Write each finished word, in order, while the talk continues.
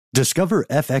Discover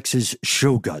FX's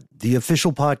Shogun, the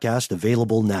official podcast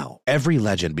available now. Every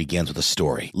legend begins with a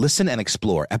story. Listen and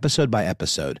explore episode by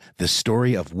episode the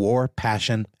story of war,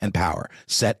 passion, and power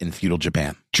set in feudal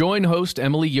Japan. Join host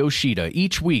Emily Yoshida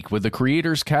each week with the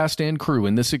creators, cast, and crew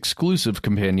in this exclusive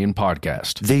companion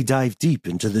podcast. They dive deep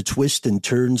into the twists and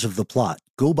turns of the plot,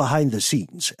 go behind the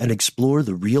scenes, and explore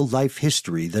the real-life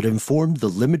history that informed the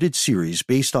limited series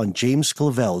based on James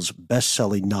Clavell's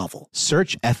best-selling novel.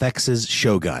 Search FX's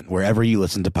Shogun wherever you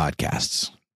listen to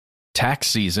podcasts. Tax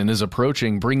season is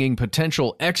approaching, bringing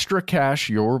potential extra cash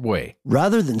your way.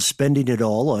 Rather than spending it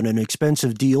all on an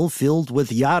expensive deal filled with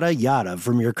yada yada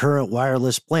from your current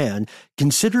wireless plan,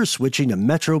 consider switching to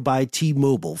Metro by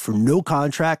T-Mobile for no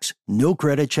contracts, no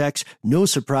credit checks, no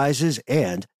surprises,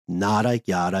 and nada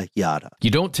yada yada. You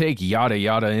don't take yada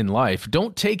yada in life.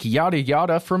 Don't take yada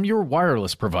yada from your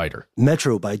wireless provider.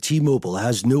 Metro by T-Mobile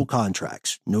has no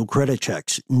contracts, no credit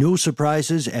checks, no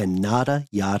surprises, and nada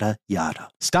yada yada.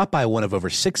 Stop by one of over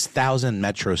 6,000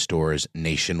 Metro stores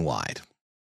nationwide.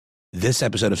 This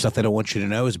episode of Stuff They Don't Want You to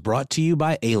Know is brought to you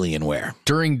by Alienware.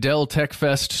 During Dell Tech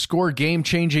Fest, score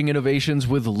game-changing innovations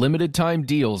with limited-time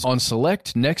deals on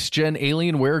select next-gen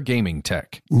Alienware gaming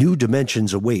tech. New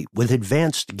dimensions await with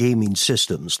advanced gaming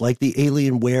systems like the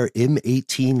Alienware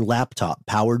M18 laptop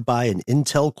powered by an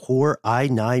Intel Core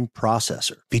i9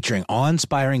 processor. Featuring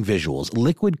awe-inspiring visuals,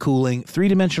 liquid cooling,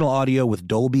 three-dimensional audio with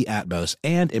Dolby Atmos,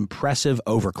 and impressive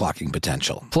overclocking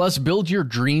potential. Plus, build your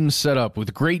dream setup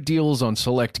with great deals on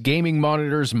select gaming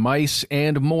monitors, mice,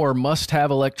 and more must-have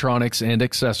electronics and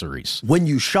accessories. When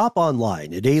you shop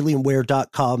online at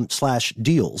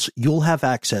alienware.com/deals, you'll have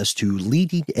access to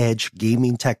leading-edge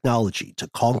gaming technology to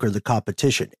conquer the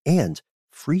competition and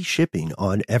free shipping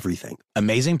on everything.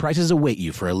 Amazing prices await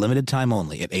you for a limited time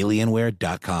only at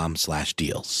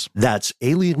alienware.com/deals. That's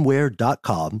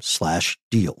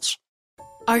alienware.com/deals.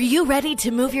 Are you ready to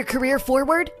move your career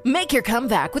forward? Make your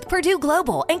comeback with Purdue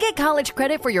Global and get college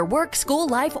credit for your work, school,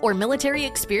 life, or military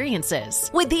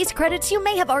experiences. With these credits, you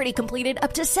may have already completed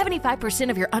up to 75%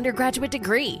 of your undergraduate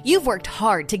degree. You've worked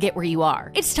hard to get where you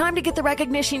are. It's time to get the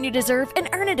recognition you deserve and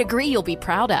earn a degree you'll be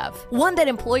proud of. One that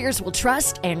employers will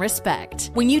trust and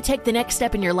respect. When you take the next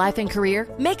step in your life and career,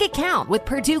 make it count with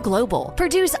Purdue Global,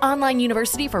 Purdue's online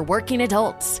university for working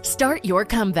adults. Start your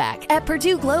comeback at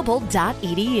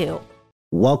purdueglobal.edu.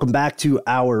 Welcome back to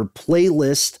our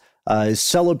playlist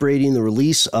celebrating the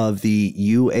release of the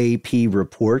UAP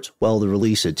report. Well, the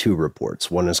release of two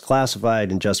reports. One is classified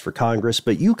and just for Congress,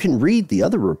 but you can read the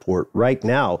other report right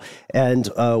now. And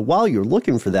while you're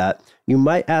looking for that, you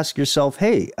might ask yourself,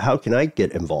 hey, how can I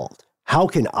get involved? How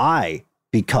can I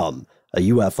become a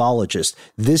ufologist?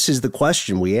 This is the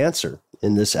question we answer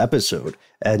in this episode.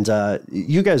 And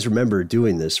you guys remember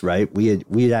doing this, right? We had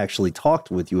actually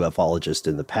talked with ufologists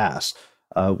in the past.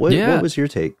 What was your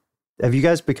take? Have you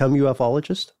guys become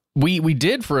ufologists? We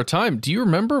did for a time. Do you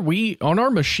remember we on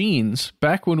our machines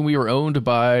back when we were owned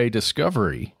by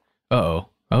Discovery? I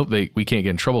hope we can't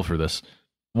get in trouble for this.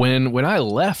 When I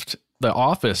left the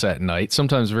office at night,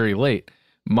 sometimes very late,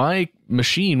 my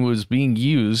machine was being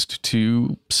used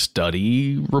to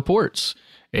study reports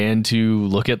and to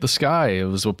look at the sky. It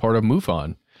was a part of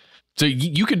MUFON. So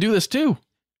you could do this too.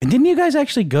 And didn't you guys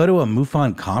actually go to a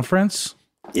MUFON conference?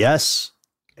 Yes.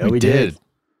 Yeah, we did.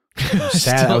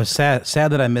 I was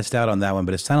sad that I missed out on that one,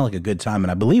 but it sounded like a good time,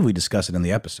 and I believe we discussed it in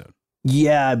the episode.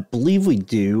 Yeah, I believe we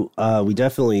do. We've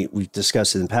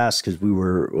discussed it in the past because we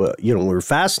were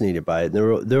fascinated by it. There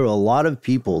were a lot of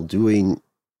people doing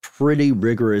pretty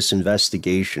rigorous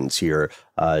investigations here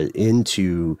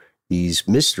into these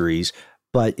mysteries.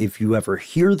 But if you ever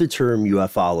hear the term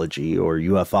ufology or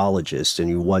ufologist and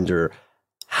you wonder,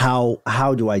 how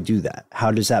do I do that? How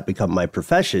does that become my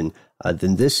profession?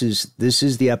 Then this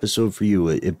is the episode for you.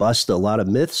 It busts a lot of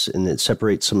myths and it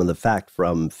separates some of the fact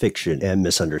from fiction and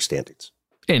misunderstandings.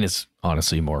 And it's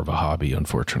honestly more of a hobby,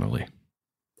 unfortunately.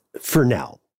 For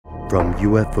now. From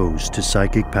UFOs to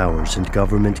psychic powers and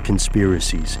government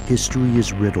conspiracies, history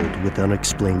is riddled with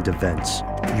unexplained events.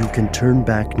 You can turn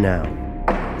back now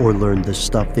or learn the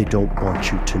stuff they don't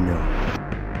want you to know.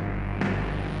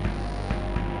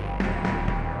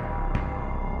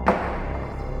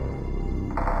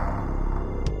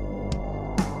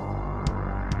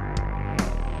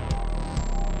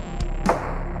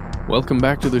 Welcome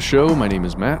back to the show. My name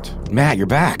is Matt. Matt, you're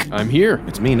back. I'm here.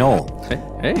 It's me, Noel.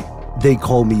 Hey. They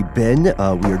call me Ben. We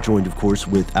are joined, of course,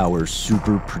 with our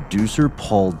super producer,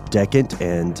 Paul Decant,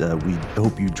 and we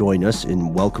hope you join us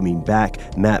in welcoming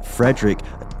back Matt Frederick.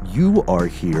 You are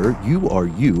here, you are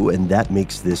you, and that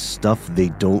makes this stuff they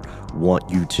don't want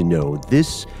you to know.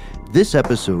 This This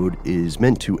episode is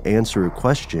meant to answer a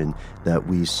question that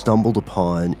we stumbled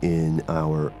upon in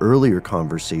our earlier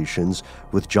conversations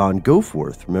with John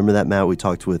Goforth. Remember that, Matt? We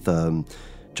talked with John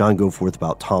Goforth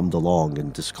about Tom DeLonge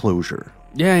and disclosure.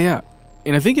 Yeah.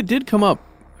 And I think it did come up.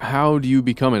 How do you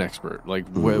become an expert? Like,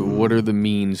 what are the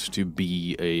means to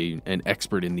be an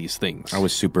expert in these things? I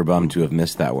was super bummed to have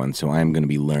missed that one, so I'm going to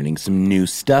be learning some new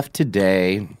stuff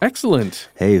today. Excellent.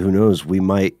 Hey, who knows? We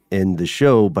might end the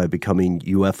show by becoming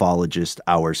ufologists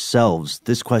ourselves.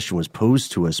 This question was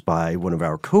posed to us by one of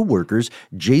our coworkers,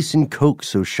 Jason Koch.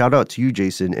 So shout out to you,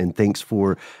 Jason, and thanks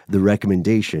for the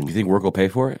recommendation. Do you think work will pay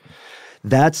for it?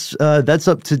 That's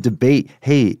up to debate.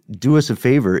 Hey, do us a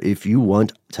favor if you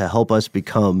want to help us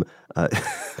become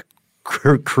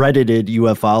credited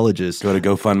ufologists. Go to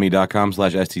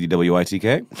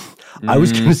GoFundMe.com/STDWITK. I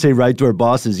was going to say right to our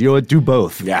bosses. You know what? Do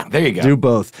both. Yeah, there you go. Do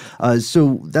both.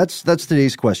 So that's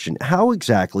today's question. How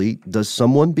exactly does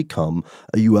someone become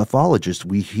a ufologist?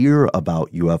 We hear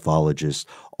about ufologists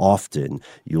often.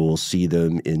 You'll see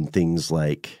them in things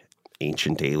like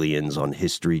Ancient Aliens on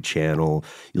History Channel.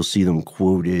 You'll see them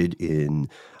quoted in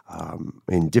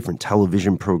different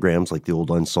television programs like the old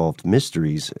Unsolved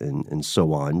Mysteries and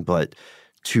so on. But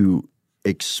to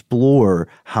explore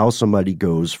how somebody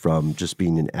goes from just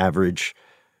being an average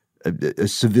a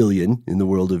civilian in the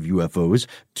world of UFOs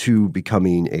to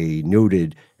becoming a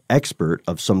noted expert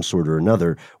of some sort or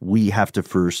another, we have to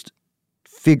first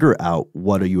figure out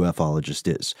what a ufologist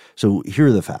is. So here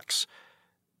are the facts.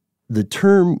 The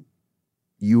term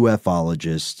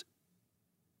ufologist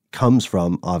comes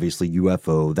from, obviously,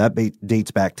 UFO. That dates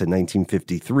back to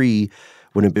 1953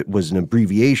 when it was an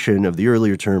abbreviation of the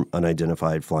earlier term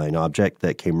unidentified flying object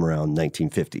that came around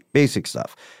 1950. Basic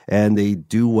stuff. And they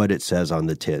do what it says on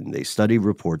the tin. They study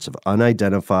reports of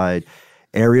unidentified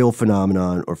aerial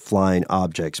phenomenon or flying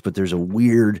objects. But there's a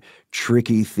weird,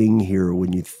 tricky thing here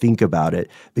when you think about it,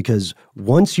 because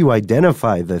once you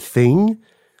identify the thing,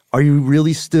 are you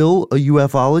really still a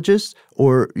ufologist?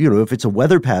 Or, if it's a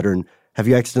weather pattern, have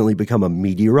you accidentally become a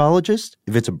meteorologist?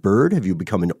 If it's a bird, have you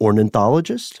become an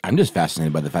ornithologist? I'm just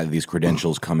fascinated by the fact that these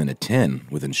credentials come in a tin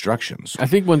with instructions. I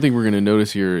think one thing we're going to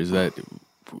notice here is that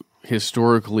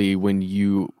historically, when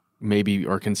you maybe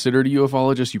are considered a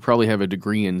ufologist, you probably have a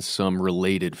degree in some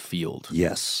related field.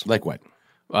 Yes. Like what?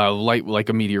 Like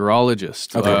a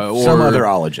meteorologist. Okay. Or some other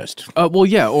ologist.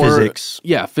 Or physics.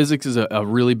 Yeah, physics is a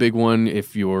really big one.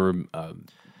 If you're,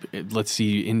 let's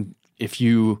see, if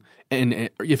you're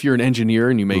an engineer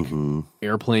and you make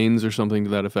airplanes or something to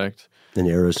that effect. An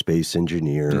aerospace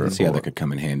engineer. Let's see how that could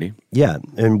come in handy. Yeah,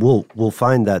 and we'll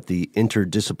find that the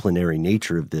interdisciplinary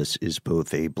nature of this is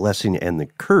both a blessing and the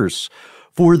curse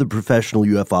for the professional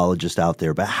ufologist out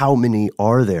there. But how many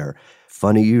are there?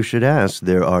 Funny you should ask.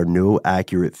 There are no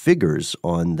accurate figures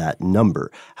on that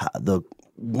number. The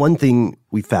one thing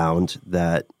we found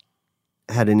that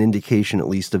had an indication, at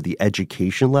least, of the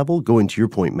education level, going to your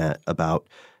point, Matt, about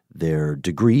their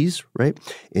degrees, right?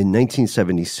 In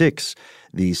 1976,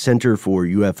 the Center for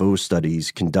UFO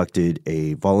Studies conducted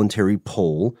a voluntary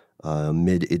poll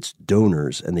amid its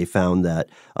donors, and they found that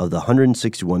of the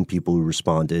 161 people who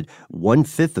responded,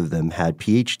 1/5 of them had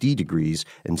PhD degrees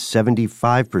and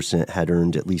 75% had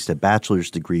earned at least a bachelor's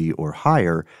degree or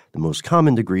higher. The most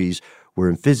common degrees were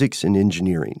in physics and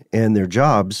engineering. And their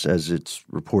jobs, as it's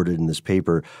reported in this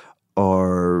paper,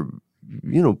 are,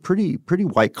 pretty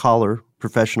white-collar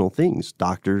professional things.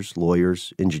 Doctors,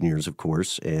 lawyers, engineers, of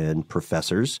course, and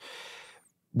professors,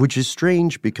 which is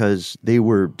strange because they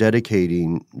were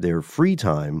dedicating their free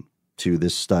time to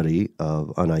this study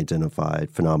of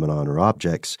unidentified phenomenon or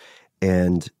objects.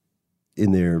 And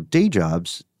in their day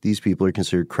jobs, these people are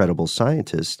considered credible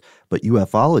scientists, but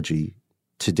ufology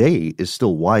today is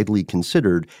still widely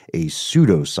considered a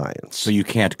pseudoscience. So you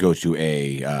can't go to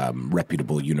a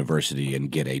reputable university and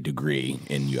get a degree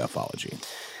in ufology.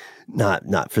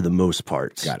 Not for the most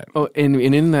part. Got it. Oh, and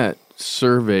in that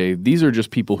survey, these are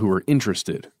just people who are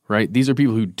interested, right? These are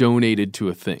people who donated to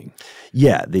a thing.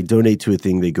 Yeah, they donate to a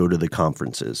thing. They go to the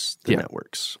conferences, the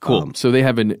networks. Cool. So they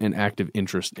have an active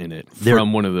interest in it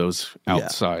from one of those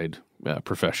outside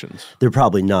professions. They're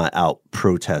probably not out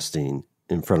protesting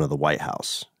in front of the White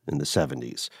House in the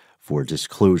 70s for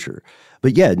disclosure.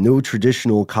 But yeah, no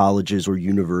traditional colleges or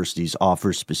universities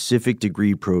offer specific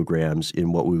degree programs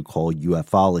in what we would call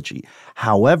ufology.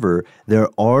 However, there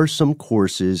are some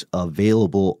courses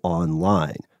available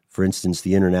online. For instance,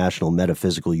 the International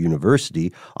Metaphysical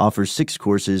University offers 6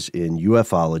 courses in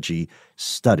ufology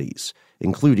studies,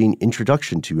 including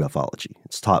Introduction to Ufology.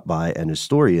 It's taught by an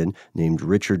historian named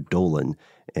Richard Dolan,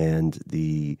 and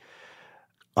the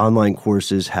online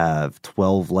courses have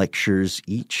 12 lectures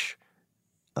each.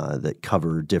 that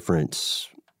cover different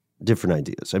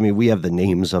ideas. I mean, we have the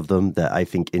names of them that I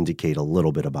think indicate a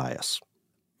little bit of bias.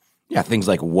 Yeah, things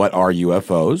like what are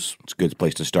UFOs? It's a good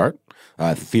place to start.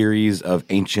 Theories of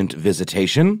ancient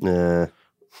visitation. No,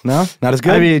 not as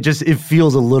good. I mean, it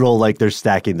feels a little like they're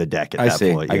stacking the deck at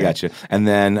that point. I got you. And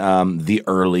then the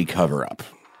early cover-up.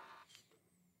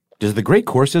 Does the Great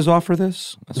Courses offer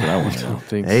this? That's what I want to know.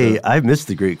 Hey, I missed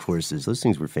the Great Courses. Those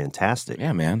things were fantastic.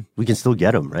 Yeah, man. We can still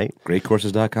get them, right?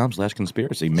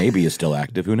 GreatCourses.com/conspiracy. Maybe is still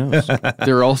active. Who knows?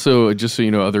 There are also, just so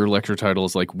you know, other lecture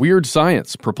titles like Weird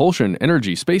Science, Propulsion,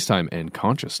 Energy, Spacetime, and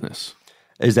Consciousness.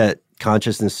 Is that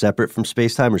consciousness separate from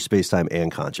space-time or space-time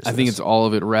and consciousness? I think it's all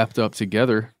of it wrapped up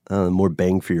together. More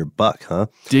bang for your buck, huh?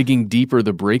 Digging deeper,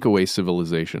 the breakaway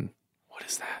civilization. What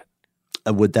is that?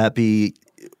 Would that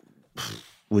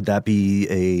be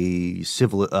a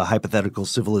hypothetical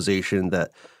civilization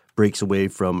that breaks away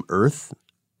from Earth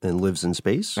and lives in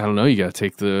space? I don't know. You got to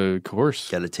take the course.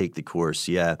 Got to take the course,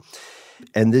 yeah.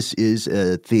 And this is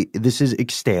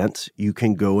extant. You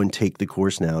can go and take the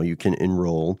course now. You can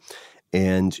enroll,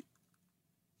 and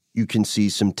you can see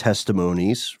some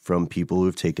testimonies from people who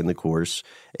have taken the course,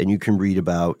 and you can read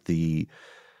about the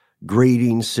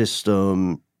grading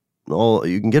system.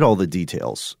 You can get all the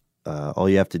details. All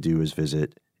you have to do is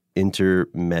visit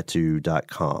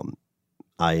intermetu.com,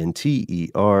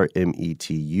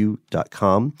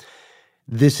 intermetu.com.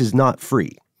 This is not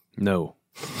free. No.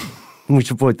 We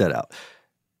should point that out.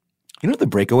 You know what the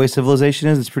breakaway civilization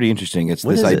is? It's pretty interesting. It's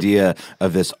this idea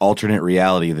of this alternate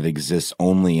reality that exists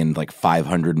only in like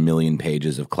 500 million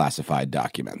pages of classified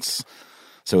documents.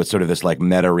 So it's sort of this like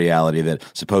meta reality that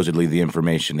supposedly the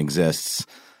information exists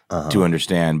to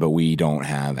understand, but we don't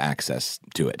have access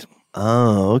to it.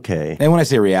 Oh, okay. And when I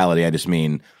say reality, I just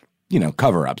mean,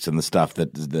 cover-ups and the stuff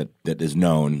that is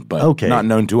known, but not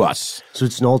known to us. So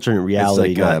it's an alternate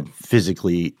reality, not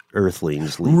physically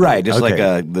Earthlings. Right, just like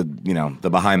the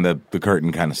behind the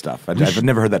curtain kind of stuff. I've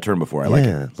never heard that term before. I like it.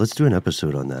 Yeah, let's do an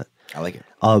episode on that. I like it.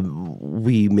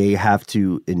 We may have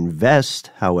to invest,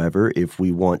 however, if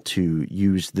we want to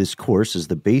use this course as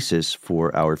the basis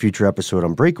for our future episode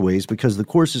on breakaways, because the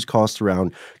courses cost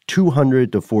around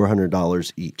 $200 to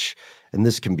 $400 each. And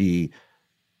this can be,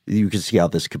 you can see how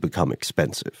this could become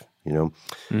expensive,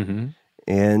 Mm-hmm.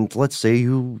 And let's say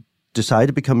you decide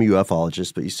to become a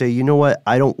ufologist, but you say, you know what,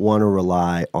 I don't want to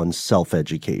rely on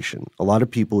self-education. A lot of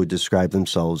people who describe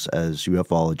themselves as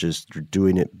ufologists are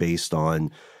doing it based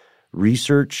on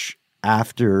research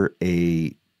after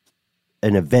an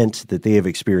event that they have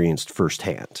experienced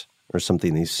firsthand, or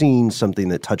something they've seen, something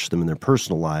that touched them in their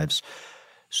personal lives.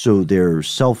 So they're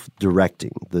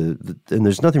self-directing. And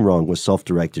there's nothing wrong with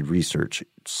self-directed research.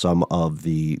 Some of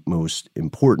the most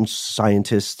important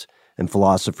scientists and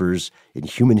philosophers in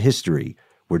human history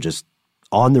were just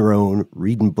on their own,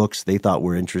 reading books they thought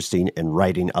were interesting and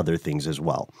writing other things as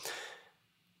well.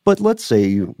 But let's say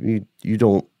you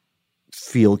don't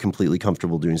feel completely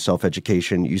comfortable doing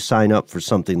self-education. You sign up for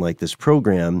something like this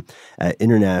program at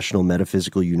International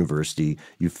Metaphysical University.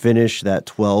 You finish that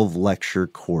 12-lecture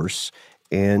course,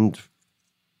 and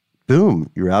boom,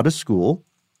 you're out of school.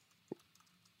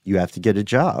 You have to get a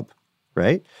job,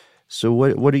 right? So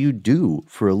what do you do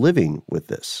for a living with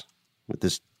this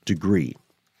degree?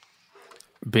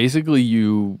 Basically,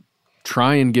 you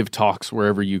try and give talks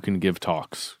wherever you can give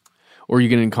talks, or you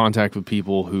get in contact with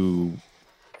people who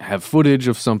have footage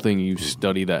of something, you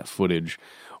study that footage,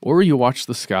 or you watch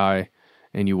the sky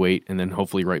and you wait and then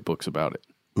hopefully write books about it.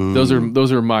 Those are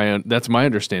that's my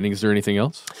understanding. Is there anything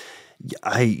else?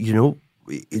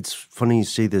 It's funny you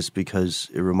say this because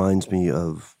it reminds me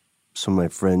of some of my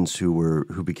friends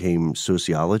who became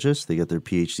sociologists. They got their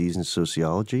PhDs in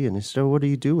sociology, and I said, "Oh, what do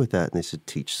you do with that?" And they said,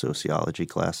 "Teach sociology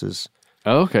classes."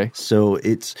 Oh, okay. So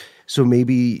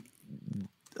maybe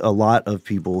a lot of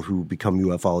people who become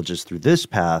ufologists through this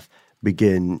path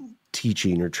begin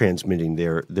teaching or transmitting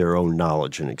their own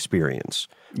knowledge and experience.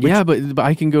 Yeah, but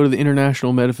I can go to the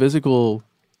International Metaphysical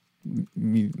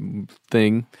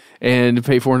thing and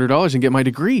pay $400 and get my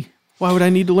degree. Why would I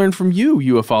need to learn from you,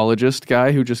 ufologist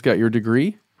guy who just got your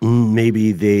degree?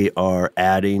 Maybe they are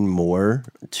adding more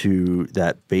to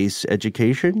that base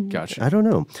education. Gotcha. I don't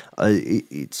know.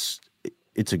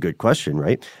 It's a good question,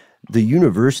 right? The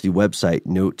university website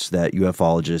notes that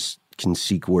ufologists can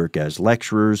seek work as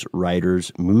lecturers,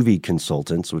 writers, movie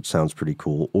consultants, which sounds pretty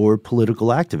cool, or political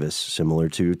activists, similar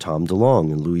to Tom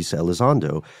DeLonge and Luis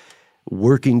Elizondo,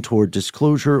 working toward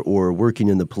disclosure or working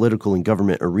in the political and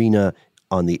government arena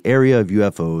on the area of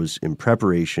UFOs in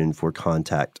preparation for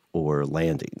contact or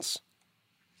landings.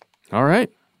 All right.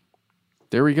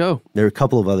 There we go. There are a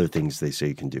couple of other things they say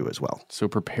you can do as well. So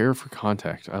prepare for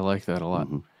contact. I like that a lot.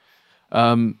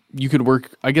 You could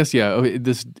work, I guess,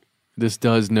 this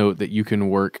does note that you can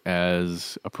work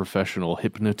as a professional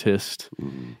hypnotist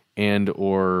and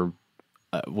or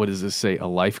what does this say? A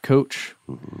life coach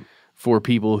for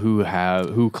people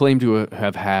who claim to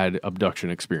have had abduction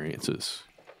experiences.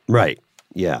 Right.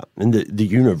 Yeah. And the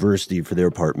university, for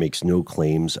their part, makes no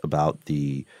claims about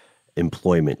the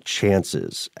employment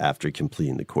chances after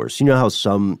completing the course. You know how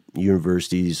some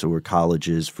universities or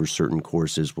colleges for certain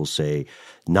courses will say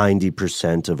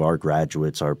 90% of our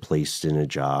graduates are placed in a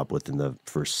job within the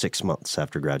first 6 months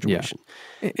after graduation.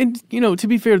 Yeah. And, to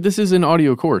be fair, this is an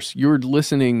audio course. You're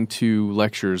listening to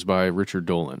lectures by Richard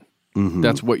Dolan.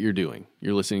 That's what you're doing.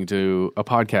 You're listening to a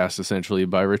podcast, essentially,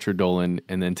 by Richard Dolan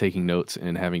and then taking notes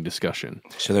and having discussion.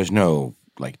 So there's no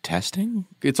testing?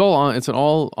 It's an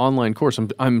all online course.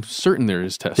 I'm certain there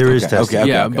is testing. There is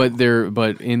testing. Okay.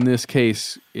 But in this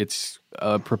case, it's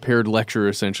a prepared lecture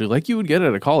essentially, like you would get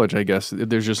at a college, I guess.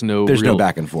 There's just no no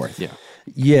back and forth. Yeah.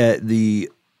 Yeah,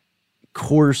 the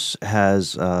course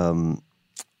has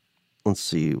let's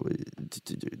see.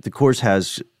 The course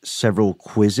has several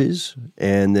quizzes,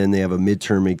 and then they have a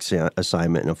midterm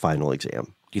assignment and a final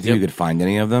exam. Do you think we could find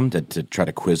any of them to try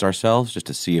to quiz ourselves just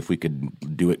to see if we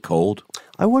could do it cold?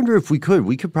 I wonder if we could.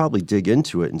 We could probably dig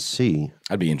into it and see.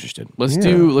 I'd be interested. Let's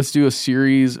do a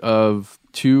series of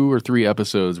 2 or 3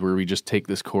 episodes where we just take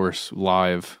this course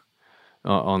live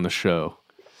on the show.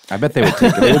 I bet they would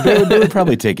take it. They would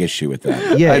probably take issue with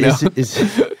that. Yeah, I know.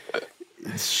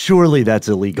 Surely that's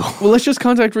illegal. Well, let's just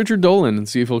contact Richard Dolan and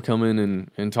see if he'll come in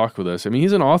and talk with us. I mean,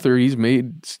 he's an author. He's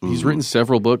written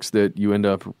several books that you end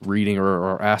up reading or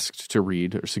are asked to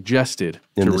read or suggested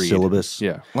in to the read. Syllabus.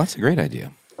 Yeah. Well, that's a great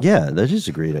idea. Yeah, that is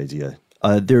a great idea.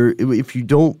 If you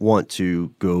don't want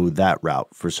to go that route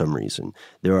for some reason,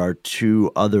 there are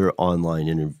 2 other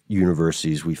online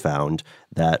universities we found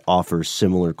that offer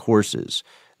similar courses.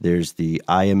 There's the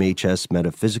IMHS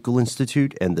Metaphysical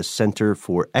Institute and the Center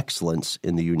for Excellence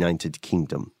in the United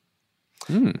Kingdom.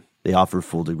 They offer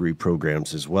full degree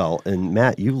programs as well. And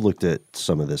Matt, you looked at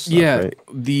some of this stuff, right?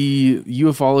 The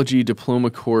ufology diploma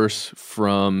course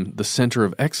from the Center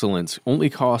of Excellence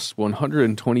only costs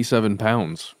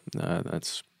 £127.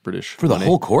 That's British for the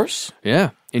whole course. Yeah,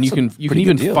 and you can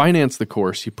even finance the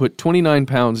course. You put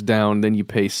 £29 down, then you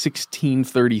pay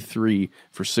 $16.33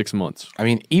 for 6 months. I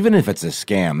mean, even if it's a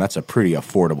scam, that's a pretty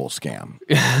affordable scam.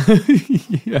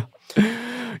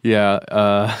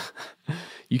 Yeah.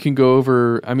 You can go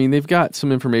over. I mean, they've got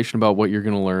some information about what you're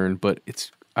going to learn, but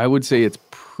I would say it's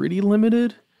pretty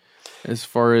limited as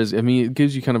far as. I mean, it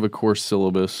gives you kind of a course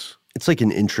syllabus. It's like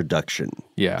an introduction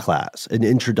class, an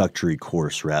introductory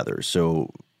course, rather. So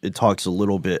it talks a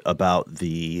little bit about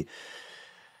the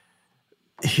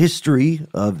history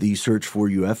of the search for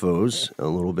UFOs, a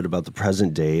little bit about the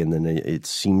present day, and then it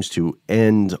seems to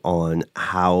end on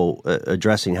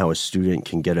addressing how a student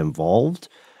can get involved.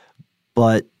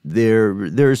 But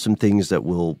there are some things that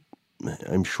will,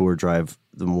 I'm sure, drive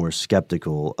the more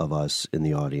skeptical of us in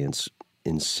the audience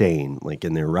insane. Like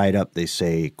in their write-up, they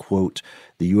say, quote,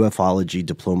 "The ufology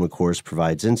diploma course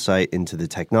provides insight into the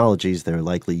technologies that are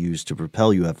likely used to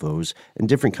propel UFOs and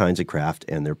different kinds of craft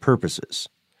and their purposes."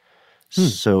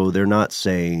 So they're not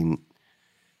saying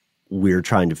we're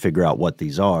trying to figure out what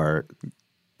these are.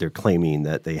 They're claiming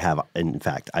that they have, in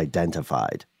fact,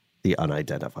 identified the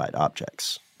unidentified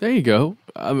objects. There you go.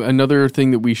 Another thing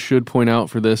that we should point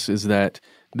out for this is that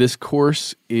this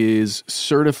course is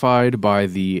certified by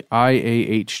the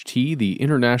IAHT, the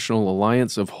International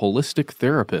Alliance of Holistic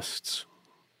Therapists.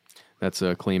 That's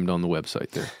claimed on the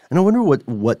website there. And I wonder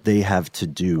what they have to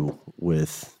do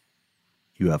with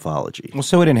ufology. Well,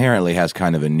 so it inherently has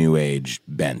kind of a new age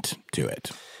bent to it.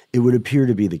 It would appear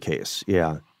to be the case,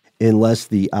 yeah. Unless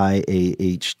the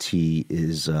IAHT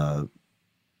is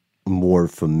more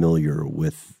familiar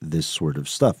with this sort of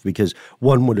stuff. Because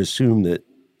one would assume that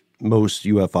most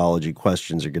ufology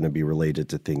questions are going to be related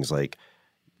to things like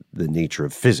the nature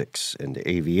of physics and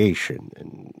aviation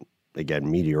and, again,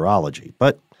 meteorology.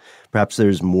 But perhaps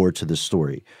there's more to the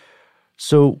story.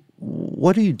 So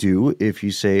what do you do if you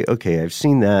say, okay, I've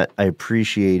seen that, I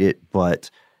appreciate it,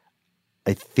 but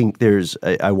I think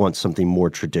I want something more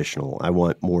traditional. I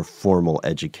want more formal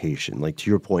education. Like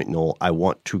to your point, Noel, I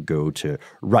want to go to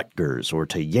Rutgers or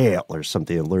to Yale or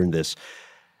something and learn this.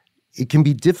 It can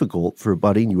be difficult for a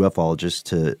budding ufologist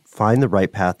to find the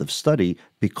right path of study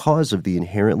because of the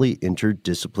inherently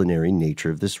interdisciplinary nature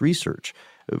of this research.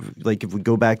 Like if we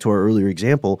go back to our earlier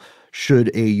example, should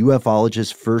a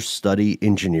ufologist first study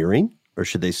engineering or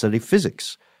should they study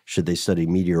physics? Should they study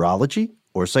meteorology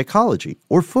or psychology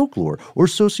or folklore or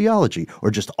sociology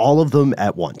or just all of them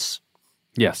at once?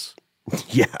 Yes.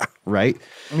 Yeah, right?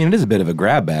 I mean, it is a bit of a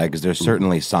grab bag because there's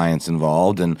certainly science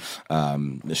involved and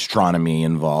astronomy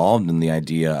involved and the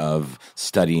idea of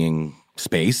studying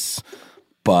space,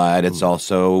 but it's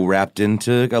also wrapped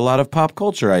into a lot of pop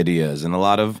culture ideas and a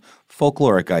lot of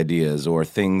folkloric ideas or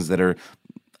things that are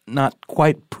not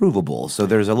quite provable. So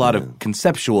there's a lot of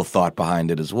conceptual thought behind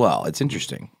it as well. It's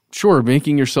interesting. Sure,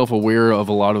 making yourself aware of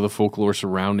a lot of the folklore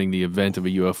surrounding the event of a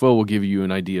UFO will give you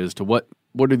an idea as to what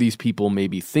do these people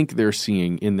maybe think they're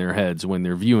seeing in their heads when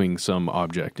they're viewing some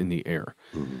object in the air.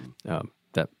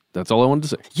 That's all I wanted to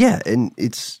say. Yeah, and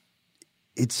it's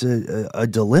a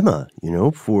dilemma,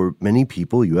 for many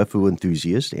people, UFO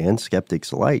enthusiasts and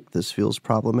skeptics alike. This feels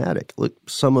problematic. Look,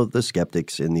 some of the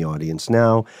skeptics in the audience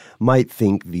now might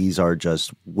think these are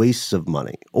just wastes of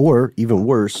money, or even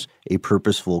worse, a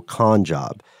purposeful con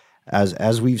job.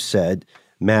 As we've said,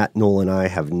 Matt, Noel, and I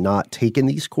have not taken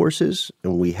these courses,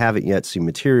 and we haven't yet seen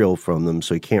material from them,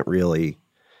 so we can't really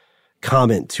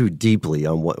comment too deeply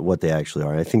on what they actually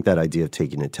are. I think that idea of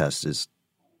taking a test is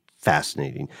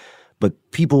fascinating.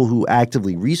 But people who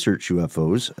actively research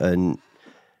UFOs and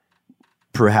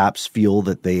perhaps feel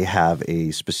that they have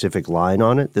a specific line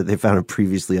on it, that they found a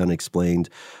previously unexplained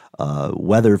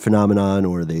weather phenomenon,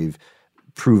 or they've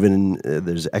proven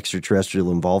there's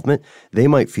extraterrestrial involvement, they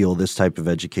might feel this type of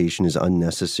education is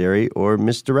unnecessary or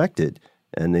misdirected.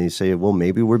 And they say, well,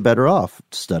 maybe we're better off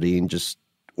studying just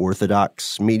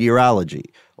orthodox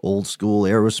meteorology, old school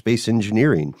aerospace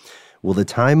engineering. Will the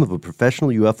time of a professional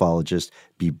ufologist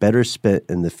be better spent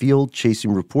in the field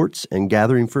chasing reports and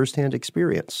gathering firsthand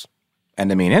experience?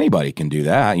 And I mean, anybody can do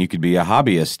that. You could be a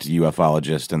hobbyist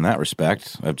ufologist in that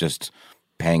respect of just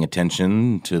paying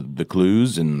attention to the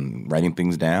clues and writing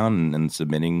things down and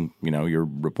submitting, your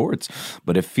reports.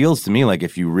 But it feels to me like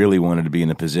if you really wanted to be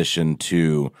in a position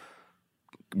to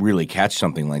really catch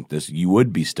something like this, you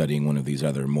would be studying one of these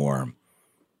other more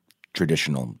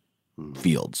traditional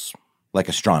fields, like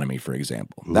astronomy, for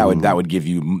example. That would give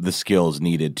you the skills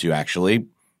needed to actually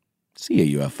see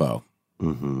a UFO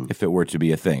if it were to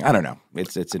be a thing. I don't know.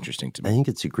 It's interesting to me. I think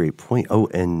it's a great point. Oh,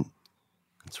 and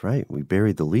that's right. We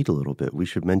buried the lead a little bit. We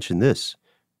should mention this.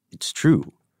 It's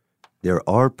true. There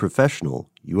are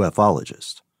professional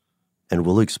ufologists, and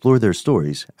we'll explore their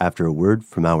stories after a word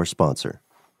from our sponsor.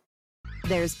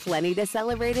 There's plenty to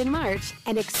celebrate in March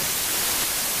and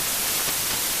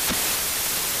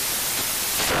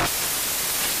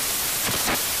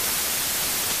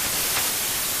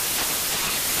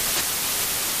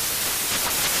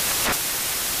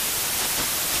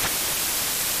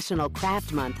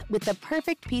Craft Month with the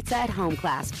perfect pizza at home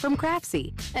class from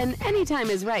Craftsy. And anytime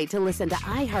is right to listen to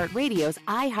iHeartRadio's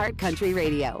iHeart Country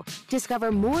Radio.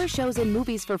 Discover more shows and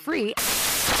movies for free.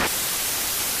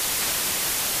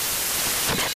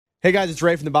 Hey guys, it's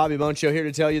Ray from the Bobby Bones Show here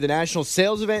to tell you the national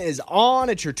sales event is on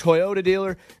at your Toyota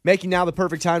dealer, making now the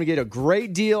perfect time to get a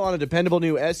great deal on a dependable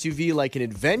new SUV like an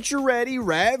adventure-ready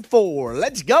RAV4.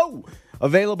 Let's go!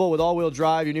 Available with all-wheel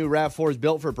drive, your new RAV4 is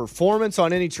built for performance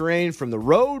on any terrain, from the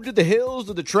road to the hills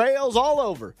to the trails, all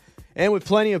over. And with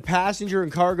plenty of passenger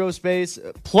and cargo space,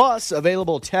 plus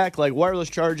available tech like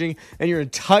wireless charging, and your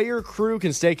entire crew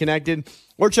can stay connected.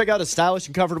 Or check out a stylish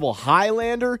and comfortable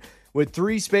Highlander with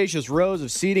 3 spacious rows of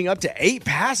seating, up to 8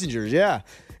 passengers, yeah.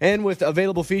 And with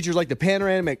available features like the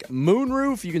panoramic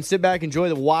moonroof, you can sit back and enjoy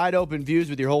the wide open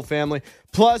views with your whole family.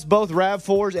 Plus, both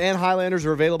RAV4s and Highlanders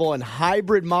are available in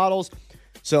hybrid models.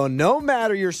 So no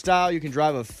matter your style, you can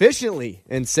drive efficiently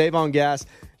and save on gas.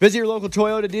 Visit your local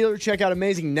Toyota dealer. Check out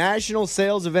amazing national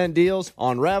sales event deals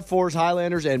on RAV4s,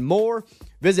 Highlanders, and more.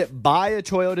 Visit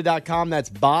buyatoyota.com.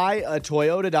 That's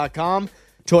buyatoyota.com.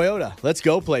 Toyota, let's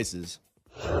go places.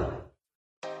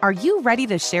 Are you ready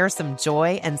to share some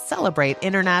joy and celebrate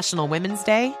International Women's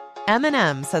Day?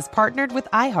 M&M's has partnered with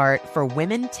iHeart for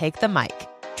Women Take the Mic,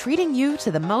 treating you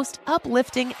to the most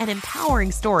uplifting and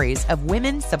empowering stories of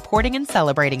women supporting and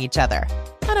celebrating each other.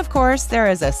 And of course, there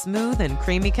is a smooth and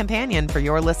creamy companion for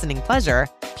your listening pleasure,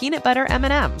 peanut butter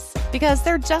M&Ms, because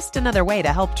they're just another way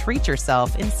to help treat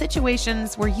yourself in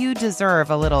situations where you deserve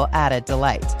a little added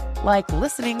delight, like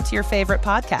listening to your favorite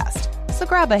podcast. So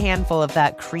grab a handful of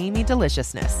that creamy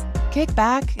deliciousness. Kick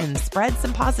back and spread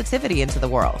some positivity into the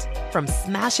world. From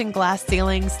smashing glass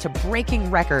ceilings to breaking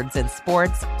records in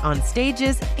sports, on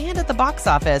stages, and at the box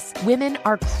office, women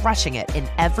are crushing it in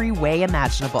every way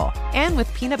imaginable. And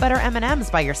with peanut butter M&Ms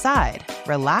by your side,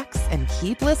 relax and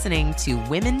keep listening to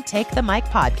Women Take the Mic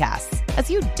podcasts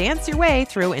as you dance your way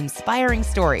through inspiring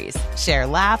stories, share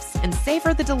laughs, and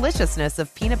savor the deliciousness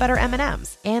of peanut butter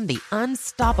M&Ms and the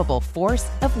unstoppable force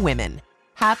of women.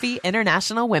 Happy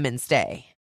International Women's Day.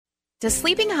 Does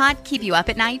sleeping hot keep you up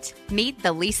at night? Meet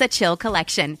the Leesa Chill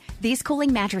Collection. These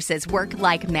cooling mattresses work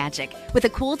like magic with a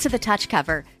cool-to-the-touch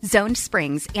cover, zoned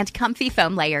springs, and comfy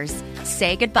foam layers.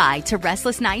 Say goodbye to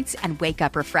restless nights and wake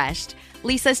up refreshed.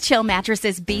 Leesa's Chill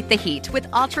mattresses beat the heat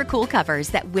with ultra-cool covers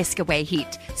that whisk away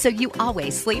heat, so you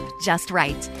always sleep just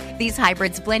right. These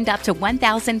hybrids blend up to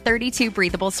 1,032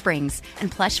 breathable springs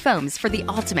and plush foams for the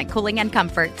ultimate cooling and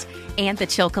comfort. And the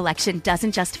Chill Collection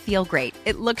doesn't just feel great,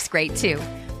 it looks great too,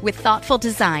 with thoughtful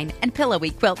design and pillowy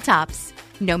quilt tops.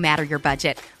 No matter your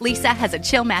budget, Leesa has a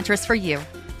Chill mattress for you.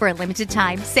 For a limited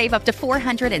time, save up to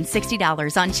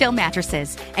 $460 on Chill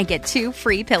mattresses and get 2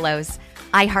 free pillows.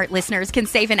 iHeart listeners can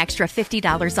save an extra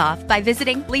 $50 off by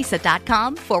visiting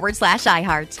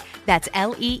leesa.com/iHeart. That's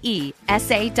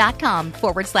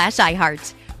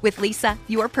LEESA.com/iHeart. With Leesa,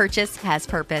 your purchase has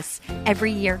purpose.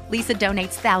 Every year, Leesa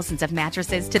donates thousands of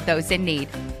mattresses to those in need.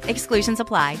 Exclusions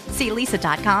apply. See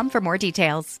leesa.com for more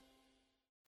details.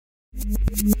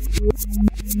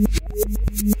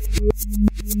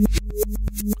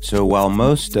 So while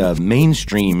most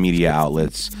mainstream media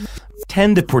outlets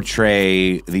tend to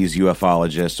portray these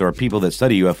ufologists or people that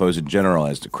study UFOs in general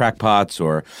as crackpots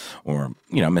or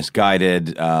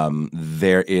misguided,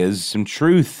 there is some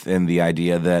truth in the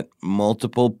idea that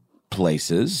multiple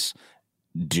places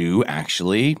do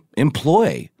actually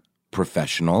employ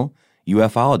professional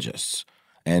ufologists.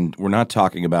 And we're not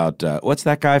talking about, what's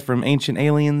that guy from Ancient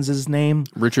Aliens' name?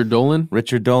 Richard Dolan?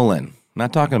 Richard Dolan.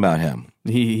 Not talking about him.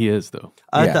 He is, though.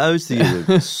 I was thinking of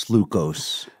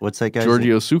Sloukos. What's that guy?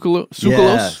 Giorgio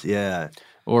Tsoukalos? Yeah.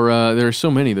 Or there are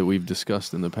so many that we've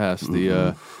discussed in the past.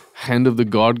 The Hand of the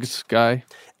Gods guy.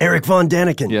 Eric Von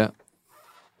Daniken. Yeah.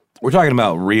 We're talking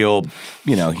about real,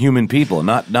 human people,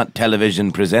 not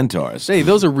television presenters. Hey,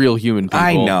 those are real human people.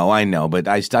 I know, but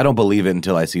I don't believe it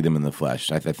until I see them in the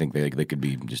flesh. I think they could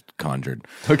be just conjured.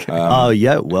 Okay.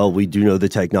 Yeah, well, we do know the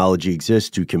technology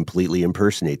exists to completely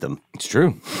impersonate them. It's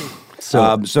true.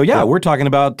 So we're talking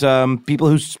about people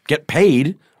who get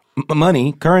paid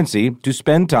money, currency, to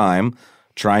spend time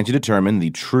trying to determine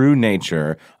the true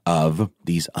nature of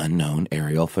these unknown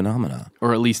aerial phenomena.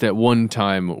 Or at least at one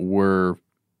time were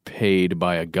paid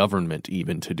by a government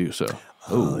even to do so.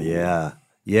 Oh, yeah.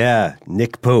 Yeah,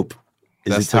 Nick Pope.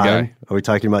 That's the guy? Are we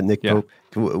talking about Nick Pope?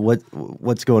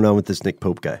 What's going on with this Nick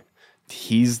Pope guy?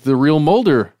 He's the real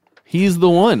Mulder. He's the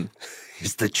one.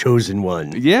 He's the chosen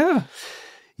one. Yeah.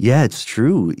 Yeah, it's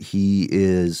true. He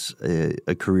is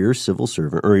a career civil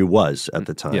servant, or he was at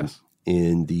the time,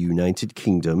 in the United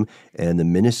Kingdom, and the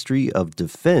Ministry of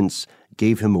Defense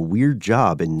gave him a weird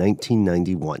job in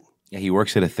 1991. Yeah, he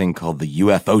works at a thing called the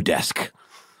UFO desk.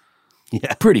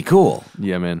 Yeah. Pretty cool.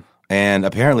 Yeah, man. And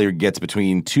apparently it gets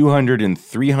between 200 and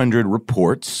 300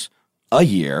 reports a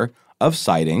year of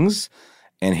sightings,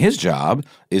 and his job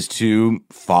is to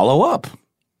follow up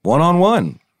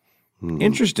one-on-one.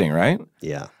 Interesting, right?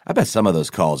 Yeah. I bet some of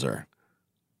those calls are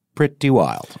pretty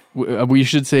wild. We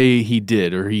should say he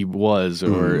did, or he was,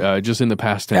 or just in the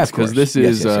past tense, because this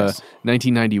is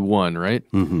 1991, right?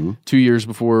 Mm-hmm. 2 years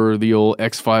before the old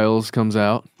X-Files comes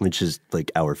out. Which is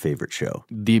like our favorite show.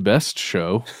 The best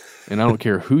show. And I don't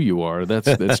care who you are.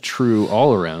 That's true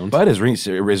all around. But as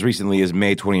recently as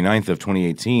May 29th of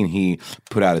 2018, he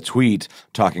put out a tweet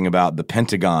talking about the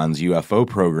Pentagon's UFO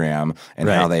program and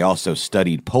how they also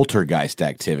studied poltergeist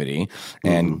activity,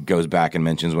 and goes back and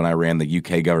mentions, when I ran the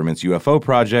UK government's UFO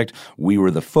project, we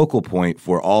were the focal point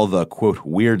for all the, quote,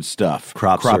 weird stuff.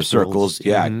 Crop circles.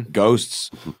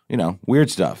 Ghosts, weird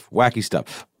stuff, wacky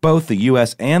stuff. Both the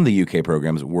U.S. and the U.K.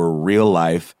 programs were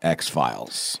real-life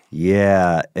X-Files.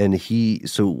 Yeah, and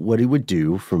so what he would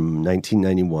do from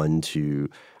 1991 to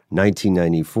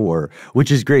 1994,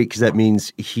 which is great because that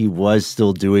means he was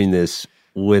still doing this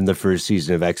when the first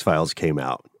season of X-Files came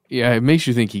out. Yeah, it makes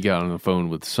you think he got on the phone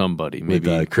with somebody, maybe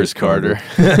with, Chris Carter.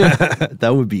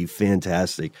 That would be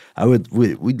fantastic.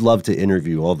 We'd love to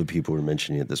interview all the people we're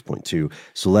mentioning at this point too.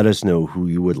 So let us know who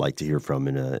you would like to hear from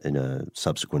in a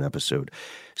subsequent episode.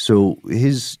 So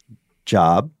his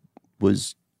job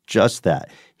was just that.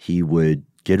 He would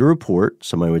get a report.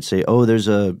 Somebody would say, oh, there's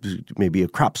maybe a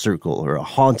crop circle or a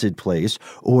haunted place,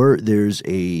 or there's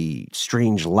a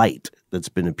strange light that's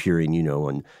been appearing,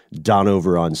 on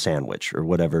Donover-on-Sandwich or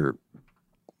whatever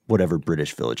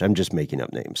British village. I'm just making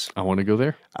up names. I want to go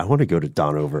there. I want to go to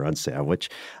Donover-on-Sandwich.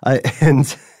 And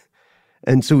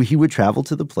so he would travel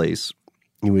to the place.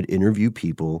 He would interview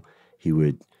people. He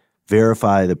would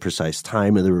verify the precise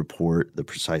time of the report, the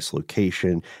precise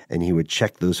location, and he would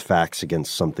check those facts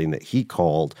against something that he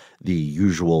called the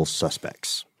usual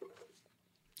suspects.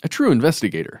 A true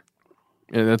investigator.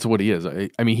 And that's what he is.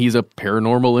 I mean, he's a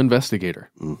paranormal investigator.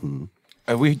 Mm-hmm.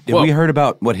 Have we heard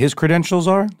about what his credentials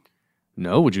are?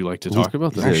 No. Would you like to talk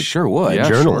about that? I sure would. Yeah,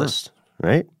 journalist,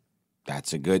 right? I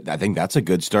think that's a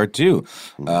good start too,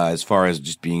 as far as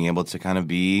just being able to kind of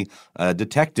be a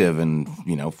detective and,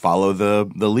 follow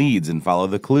the leads and follow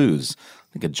the clues.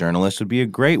 I think a journalist would be a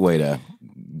great way to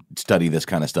study this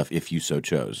kind of stuff if you so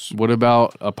chose. What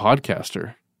about a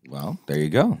podcaster? Well, there you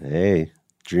go. Hey,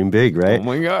 dream big, right? Oh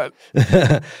my God.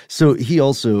 So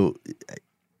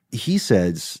he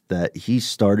says that he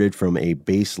started from a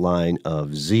baseline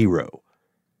of 0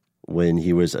 when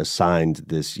he was assigned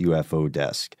this UFO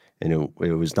desk. And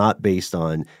it was not based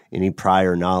on any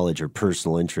prior knowledge or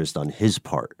personal interest on his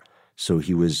part. So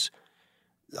he was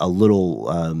a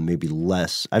little maybe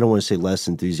less, I don't want to say less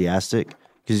enthusiastic,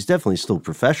 because he's definitely still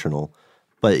professional.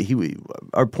 But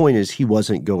our point is he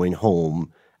wasn't going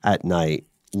home at night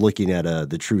looking at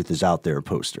The Truth Is Out There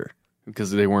poster.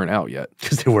 Because they weren't out yet.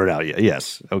 Because they weren't out yet.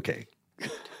 Yes. Okay.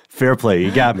 Fair play.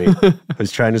 You got me. I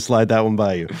was trying to slide that one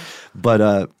by you.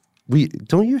 But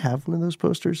don't you have one of those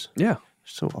posters? Yeah.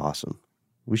 So awesome.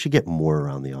 We should get more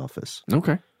around the office.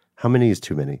 Okay. How many is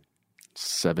too many?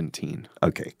 17.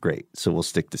 Okay, great. So we'll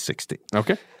stick to 60.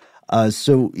 Okay.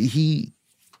 So he's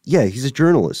a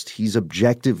journalist. He's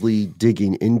objectively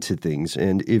digging into things.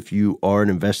 And if you are an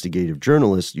investigative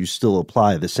journalist, you still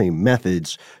apply the same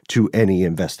methods to any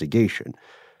investigation.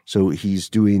 So he's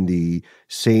doing the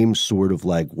same sort of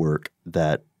legwork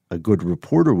that a good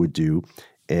reporter would do.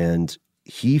 And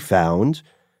he found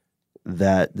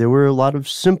that there were a lot of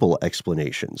simple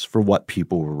explanations for what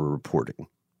people were reporting.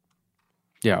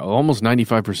 Yeah, almost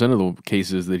 95% of the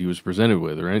cases that he was presented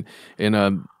with, right?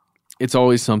 And it's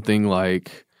always something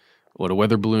like a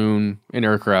weather balloon, an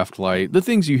aircraft light, the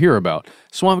things you hear about.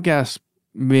 Swamp gas,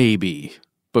 maybe,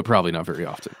 but probably not very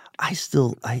often. I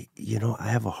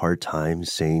have a hard time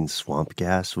saying swamp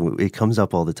gas. It comes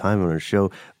up all the time on our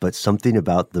show, but something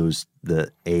about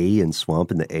the A in swamp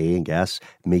and the A in gas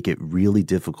make it really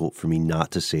difficult for me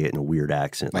not to say it in a weird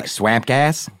accent. Like swamp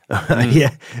gas?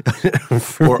 Yeah.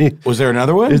 Or was there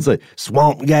another one? It's like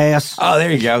swamp gas. Oh,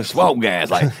 there you go. Swamp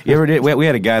gas. Like you ever did? We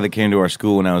had a guy that came to our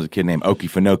school when I was a kid named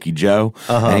Okefenokee Joe,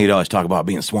 and he'd always talk about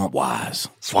being swamp wise.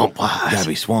 Swamp wise. You gotta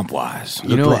be swamp wise.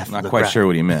 Not quite sure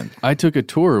what he meant. I took a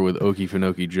tour with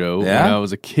Okefenokee Joe when I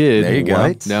was a kid. There you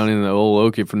go. Down in the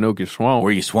old Okefenokee swamp.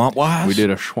 Were you swamp wise? We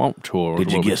did a swamp tour.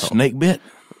 Did you get snake bit?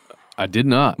 I did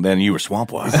not. Then you were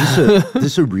swamp wise. Is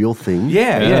this a real thing?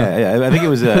 Yeah. I think it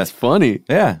was. That's funny.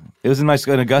 Yeah, it was in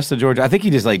Augusta, Georgia. I think he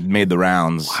just made the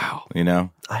rounds. Wow.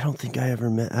 I don't think I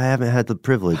haven't had the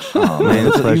privilege. Oh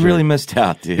man, you really missed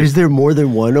out, dude. Is there more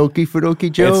than one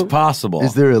Okefenokee Joe? It's possible.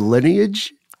 Is there a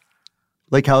lineage?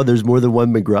 Like how there's more than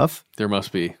one McGruff? There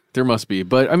must be.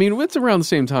 But I mean, it's around the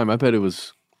same time. I bet it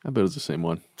was the same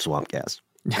one. Swamp gas.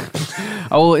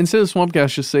 Well, instead of swamp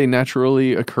gas, just say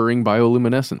naturally occurring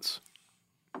bioluminescence.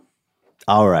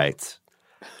 All right.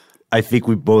 I think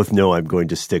we both know I'm going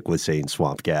to stick with saying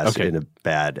swamp gas in a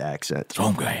bad accent.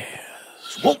 Swamp gas.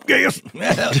 Swamp gas.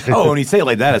 Oh, when you say it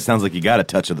like that, it sounds like you got a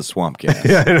touch of the swamp gas.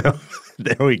 Yeah, I know.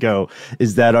 There we go.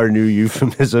 Is that our new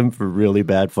euphemism for really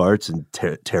bad farts and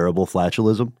terrible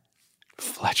flatulism?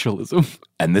 Flatulism.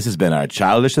 And this has been our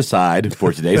childish aside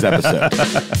for today's episode.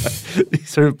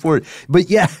 These are important. But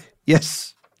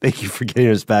yes. Thank you for getting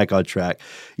us back on track.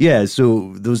 Yeah,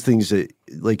 so those things that,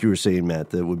 like you were saying,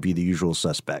 Matt, that would be the usual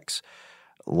suspects.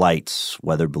 Lights,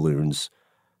 weather balloons,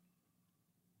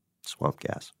 swamp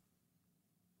gas.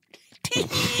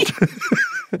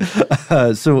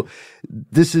 So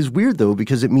this is weird, though,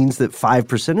 because it means that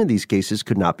 5% of these cases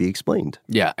could not be explained.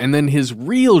 Yeah, and then his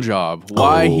real job,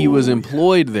 why he was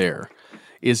employed there,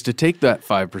 is to take that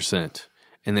 5%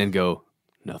 and then go,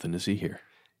 nothing to see here.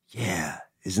 Yeah,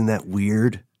 isn't that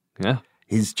weird? Yeah.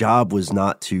 His job was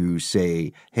not to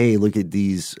say, hey, look at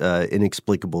these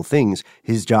inexplicable things.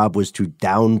 His job was to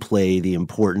downplay the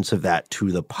importance of that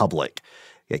to the public.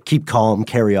 Yeah, keep calm,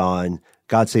 carry on,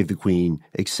 God save the Queen,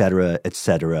 et cetera, et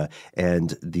cetera.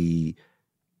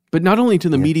 But not only to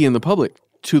the media and the public,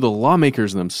 to the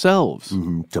lawmakers themselves.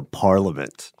 Mm-hmm, to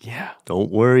Parliament. Yeah.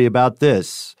 Don't worry about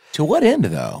this. To what end,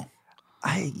 though?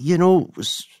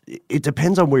 It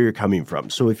depends on where you're coming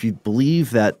from. So if you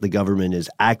believe that the government is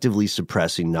actively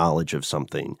suppressing knowledge of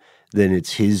something, then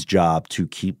it's his job to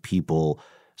keep people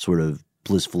sort of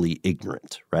blissfully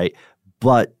ignorant, right?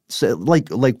 But so, like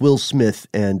Will Smith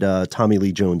and Tommy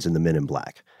Lee Jones in the Men in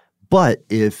Black. But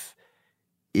if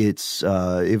it's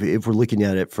if we're looking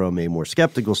at it from a more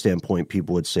skeptical standpoint,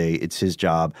 people would say it's his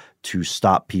job to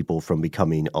stop people from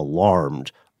becoming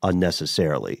alarmed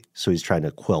unnecessarily. So he's trying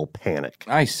to quell panic.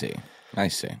 I see. I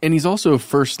see. And he's also a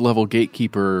first-level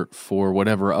gatekeeper for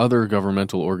whatever other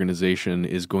governmental organization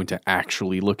is going to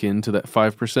actually look into that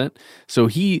 5%. So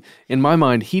he, in my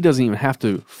mind, he doesn't even have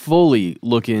to fully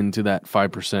look into that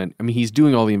 5%. I mean, he's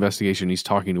doing all the investigation. He's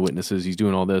talking to witnesses. He's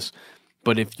doing all this.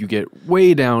 But if you get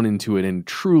way down into it and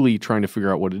truly trying to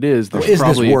figure out what it is, there's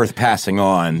probably this worth passing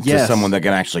on to someone that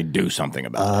can actually do something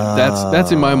about it.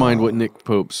 That's in my mind what Nick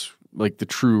Pope's like the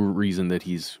true reason that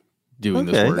he's doing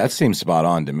this work. That seems spot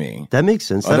on to me. That makes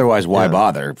sense. Otherwise, why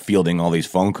bother fielding all these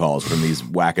phone calls from these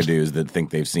wackadoos that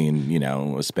think they've seen,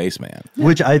 a spaceman?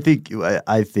 Which I think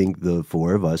the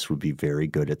four of us would be very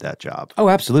good at that job. Oh,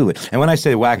 absolutely. And when I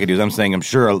say wackadoos, I'm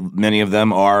sure many of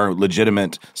them are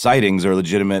legitimate sightings or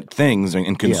legitimate things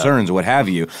and concerns or what have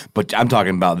you. But I'm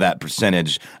talking about that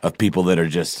percentage of people that are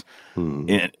just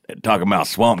talking about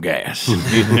swamp gas,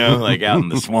 like out in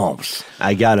the swamps.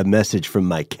 I got a message from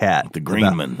my cat, the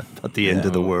Greenman, about the end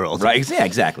of the world. Right? Yeah,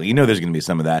 exactly. There's going to be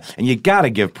some of that, and you got to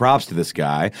give props to this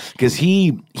guy because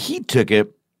he took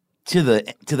it to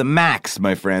the max,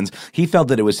 my friends. He felt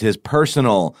that it was his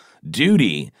personal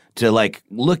duty to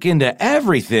look into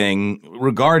everything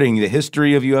regarding the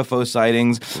history of UFO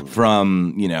sightings,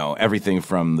 from everything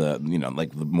from the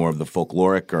the more of the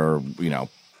folkloric or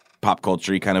pop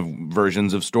culture kind of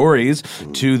versions of stories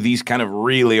to these kind of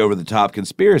really over-the-top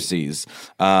conspiracies.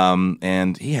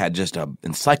 And he had just an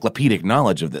encyclopedic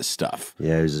knowledge of this stuff.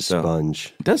 Yeah, he was a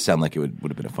sponge. It does sound like it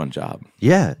would have been a fun job.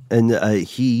 Yeah, and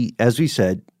he, as we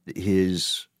said,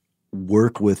 his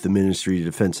work with the Ministry of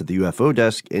Defense at the UFO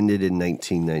desk ended in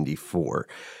 1994.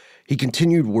 He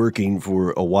continued working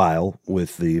for a while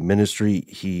with the ministry.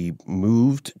 He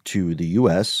moved to the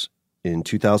U.S. in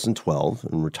 2012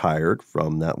 and retired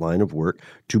from that line of work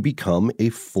to become a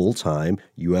full-time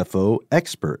UFO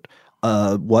expert,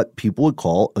 what people would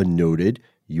call a noted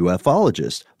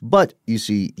ufologist. But you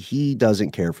see, he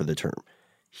doesn't care for the term.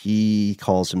 He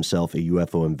calls himself a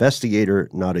UFO investigator,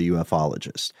 not a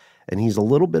ufologist. And he's a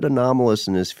little bit anomalous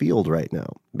in his field right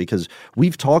now because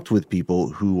we've talked with people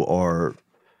who are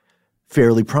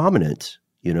fairly prominent,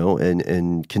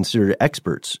 and considered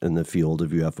experts in the field of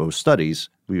UFO studies.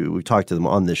 We talked to them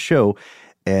on this show,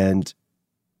 and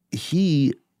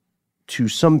he, to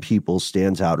some people,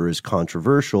 stands out or is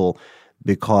controversial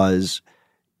because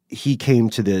he came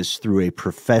to this through a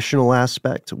professional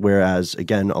aspect, whereas,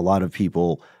 again, a lot of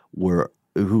people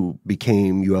who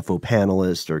became UFO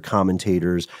panelists or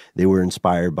commentators, they were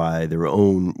inspired by their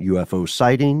own UFO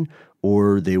sighting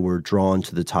or they were drawn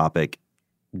to the topic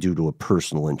due to a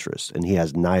personal interest, and he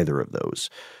has neither of those.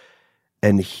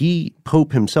 And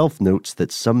Pope himself notes that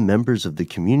some members of the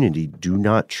community do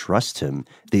not trust him.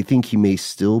 They think he may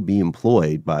still be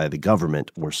employed by the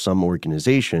government or some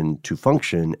organization to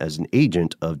function as an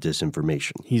agent of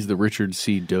disinformation. He's the Richard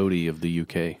C. Doty of the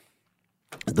UK.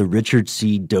 The Richard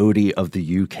C. Doty of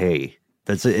the UK.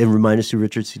 And remind us who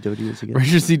Richard C. Doty is again?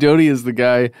 Richard C. Doty is the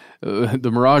guy, the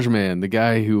Mirage Man, the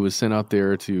guy who was sent out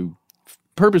there to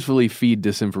purposefully feed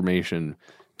disinformation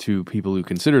to people who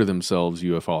consider themselves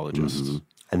ufologists. Mm-hmm.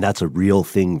 And that's a real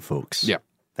thing, folks. Yeah.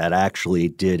 That actually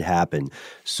did happen.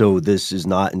 So this is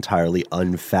not entirely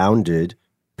unfounded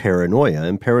paranoia,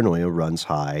 and paranoia runs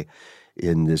high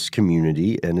in this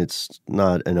community, and it's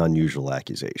not an unusual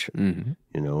accusation.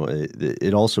 Mm-hmm.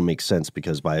 It also makes sense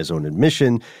because by his own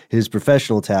admission, his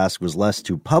professional task was less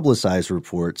to publicize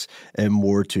reports and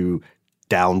more to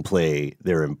downplay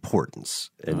their importance.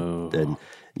 And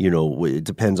it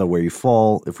depends on where you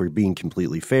fall. If we're being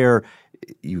completely fair,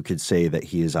 you could say that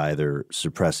he is either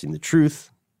suppressing the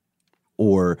truth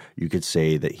or you could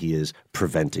say that he is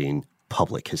preventing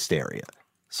public hysteria.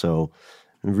 So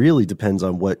it really depends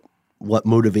on what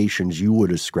motivations you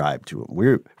would ascribe to him.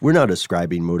 We're not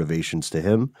ascribing motivations to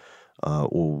him.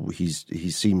 He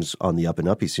seems on the up and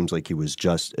up. He seems like he was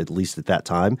just, at least at that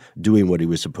time, doing what he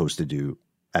was supposed to do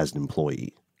as an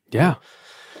employee. Yeah.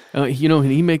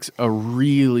 He makes a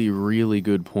really, really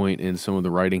good point in some of the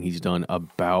writing he's done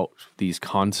about these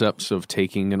concepts of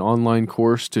taking an online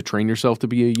course to train yourself to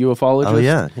be a ufologist. Oh,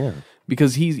 yeah.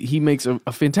 Because he makes a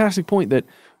fantastic point that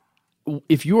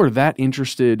if you are that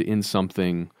interested in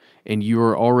something and you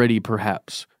are already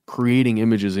perhaps creating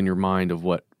images in your mind of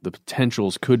what the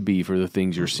potentials could be for the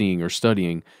things you're seeing or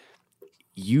studying,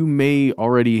 you may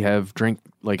already have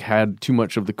had too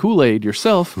much of the Kool-Aid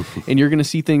yourself, and you're going to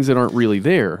see things that aren't really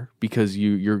there because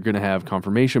you're going to have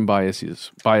confirmation bias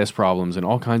problems, and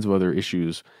all kinds of other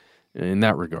issues in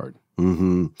that regard.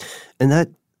 Mm-hmm. And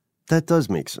that does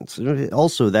make sense.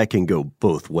 Also, that can go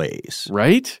both ways.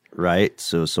 Right? Right?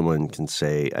 So someone can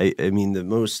say,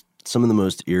 some of the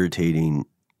most irritating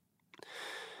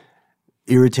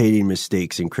irritating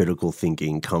mistakes in critical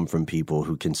thinking come from people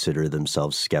who consider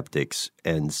themselves skeptics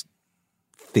and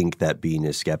think that being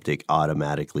a skeptic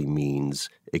automatically means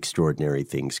extraordinary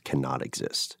things cannot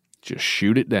exist. Just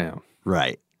shoot it down.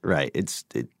 Right. It's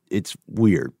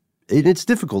weird. It's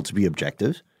difficult to be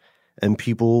objective, and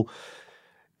people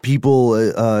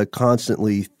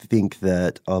constantly think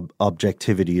that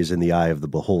objectivity is in the eye of the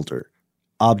beholder.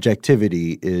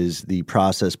 Objectivity is the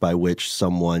process by which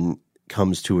someone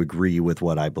comes to agree with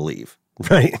what I believe,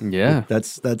 right? Yeah.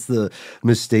 That's the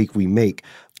mistake we make.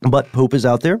 But Pope is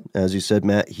out there. As you said,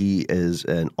 Matt, he is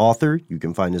an author. You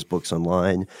can find his books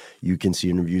online. You can see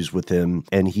interviews with him.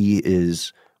 And he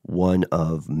is one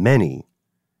of many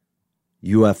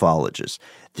ufologists.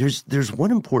 There's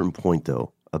one important point,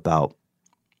 though, about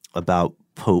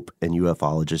Pope and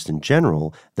ufologists in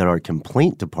general that our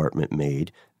complaint department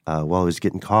made while I was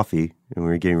getting coffee and we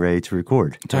were getting ready to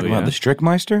record. Talking about the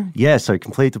Strickmeister? Yes, our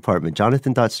complaint department,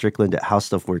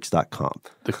 jonathan.strickland@howstuffworks.com.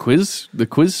 The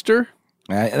Quizster?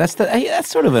 That's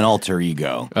sort of an alter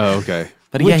ego. Oh, okay.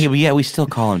 But we still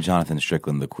call him Jonathan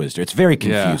Strickland the Quizster. It's very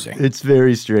confusing. Yeah. It's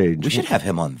very strange. We should have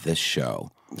him on this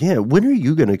show. Yeah, when are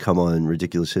you going to come on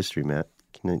Ridiculous History, Matt?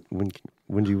 When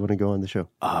do you want to go on the show?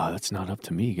 That's not up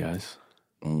to me, guys.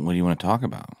 What do you want to talk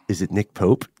about? Is it Nick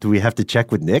Pope? Do we have to check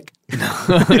with Nick?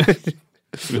 I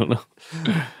don't know.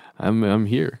 I'm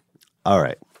here. All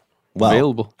right. Well,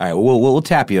 available. All right. We'll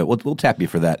tap you. We'll tap you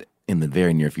for that in the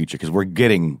very near future because we're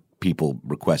getting people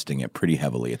requesting it pretty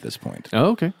heavily at this point.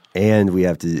 Oh, okay. And we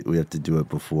have to do it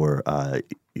before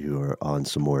you're on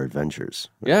some more adventures.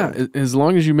 Yeah, as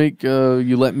long as you make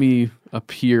you let me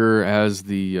appear as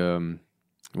the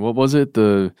what was it,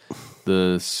 the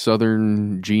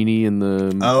Southern genie in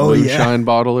the moonshine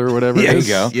bottle or whatever. There you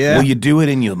go. Yeah. Will you do it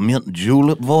in your mint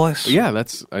julep voice? Yeah,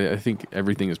 I think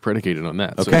everything is predicated on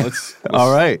that. Okay. So let's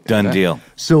all right. Done deal.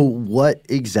 So what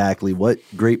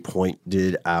great point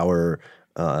did our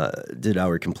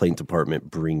complaint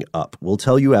department bring up? We'll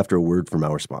tell you after a word from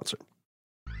our sponsor.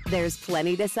 There's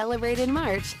plenty to celebrate in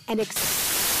March and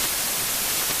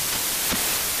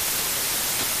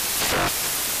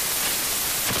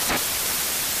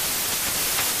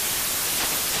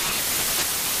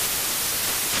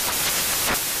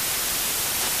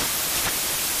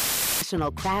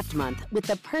National Craft Month with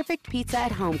the perfect pizza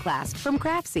at home class from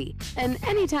Craftsy. And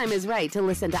anytime is right to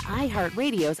listen to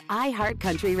iHeartRadio's iHeart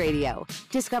Country Radio.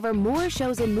 Discover more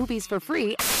shows and movies for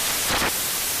free.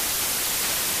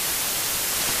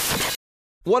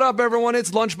 What up, everyone?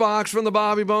 It's Lunchbox from the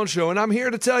Bobby Bones Show, and I'm here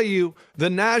to tell you the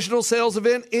national sales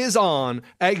event is on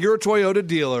at your Toyota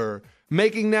dealer,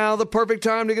 making now the perfect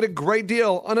time to get a great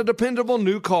deal on a dependable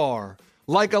new car.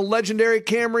 Like a legendary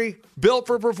Camry, built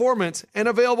for performance and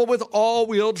available with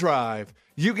all-wheel drive.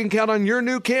 You can count on your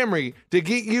new Camry to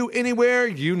get you anywhere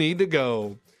you need to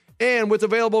go. And with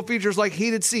available features like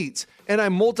heated seats and a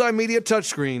multimedia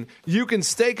touchscreen, you can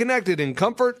stay connected in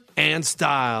comfort and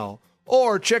style.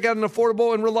 Or check out an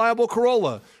affordable and reliable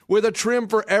Corolla with a trim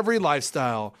for every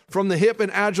lifestyle. From the hip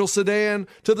and agile sedan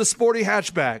to the sporty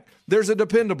hatchback, there's a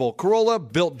dependable Corolla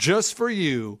built just for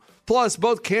you. Plus,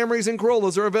 both Camrys and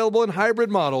Corollas are available in hybrid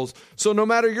models, so no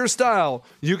matter your style,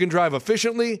 you can drive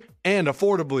efficiently and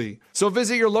affordably. So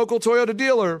visit your local Toyota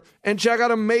dealer and check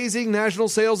out amazing national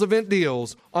sales event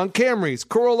deals on Camrys,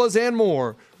 Corollas, and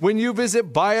more when you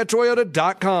visit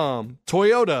buyatoyota.com.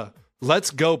 Toyota,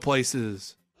 let's go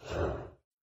places.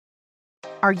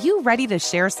 Are you ready to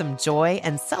share some joy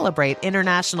and celebrate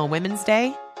International Women's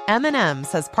Day?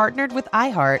 M&M's has partnered with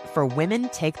iHeart for Women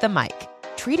Take the Mic,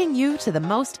 treating you to the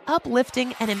most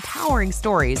uplifting and empowering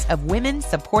stories of women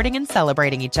supporting and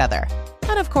celebrating each other.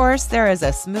 And of course, there is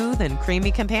a smooth and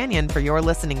creamy companion for your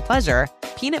listening pleasure,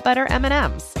 peanut butter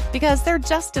M&Ms, because they're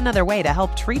just another way to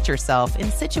help treat yourself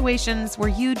in situations where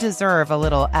you deserve a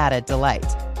little added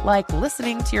delight, like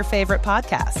listening to your favorite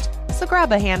podcast. So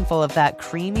grab a handful of that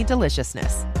creamy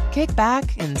deliciousness. Kick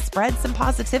back and spread some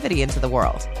positivity into the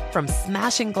world. From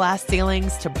smashing glass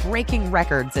ceilings to breaking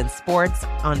records in sports,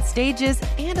 on stages,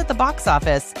 and at the box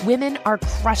office, women are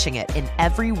crushing it in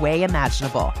every way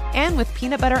imaginable. And with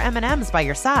peanut butter M&Ms by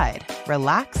your side,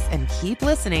 relax and keep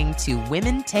listening to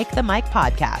Women Take the Mic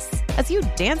podcasts as you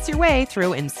dance your way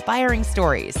through inspiring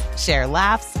stories, share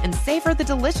laughs, and savor the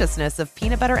deliciousness of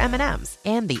peanut butter M&Ms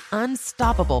and the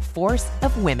unstoppable force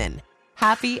of women.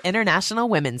 Happy International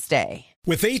Women's Day.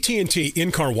 With AT&T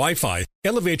in-car Wi-Fi,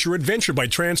 elevate your adventure by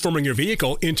transforming your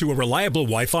vehicle into a reliable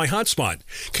Wi-Fi hotspot.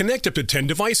 Connect up to 10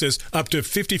 devices up to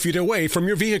 50 feet away from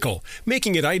your vehicle,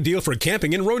 making it ideal for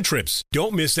camping and road trips.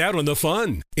 Don't miss out on the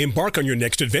fun. Embark on your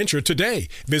next adventure today.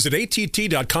 Visit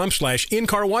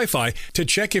att.com/in-car Wi-Fi to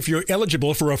check if you're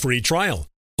eligible for a free trial.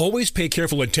 Always pay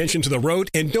careful attention to the road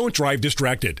and don't drive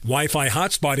distracted. Wi-Fi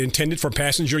hotspot intended for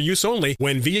passenger use only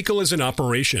when vehicle is in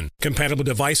operation. Compatible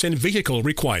device and vehicle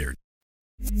required.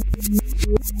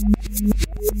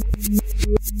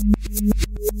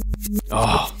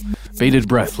 Oh, bated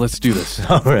breath. Let's do this.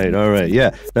 All right.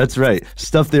 Yeah, that's right.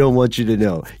 Stuff they don't want you to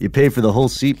know. You pay for the whole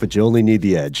seat, but you only need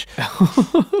the edge.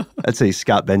 That's a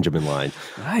Scott Benjamin line.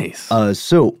 Nice.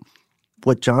 So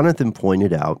what Jonathan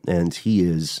pointed out, and he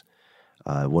is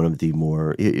one of the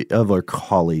more of our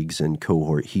colleagues and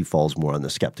cohort, he falls more on the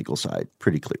skeptical side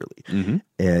pretty clearly. Mm-hmm.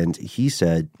 And he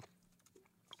said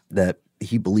that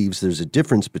he believes there's a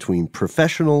difference between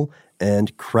professional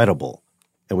and credible,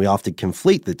 and we often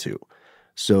conflate the two.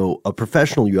 So a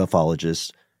professional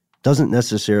ufologist doesn't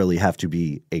necessarily have to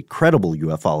be a credible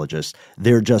ufologist.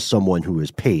 They're just someone who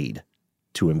is paid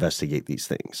to investigate these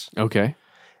things. Okay.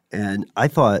 And I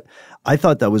thought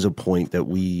that was a point that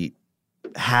we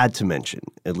had to mention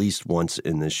at least once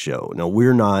in this show. Now,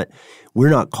 we're not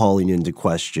calling into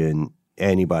question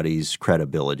anybody's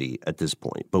credibility at this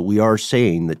point, but we are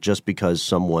saying that just because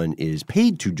someone is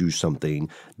paid to do something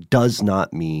does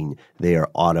not mean they are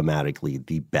automatically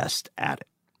the best at it,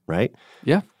 right?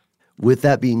 Yeah. With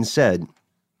that being said,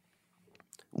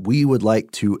 we would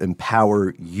like to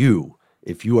empower you.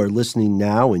 If you are listening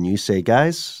now and you say,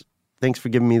 guys, thanks for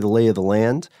giving me the lay of the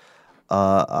land.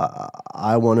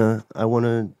 I wanna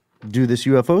do this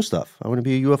UFO stuff. I want to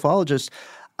be a ufologist.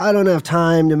 I don't have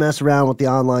time to mess around with the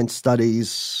online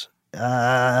studies.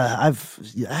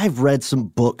 I've read some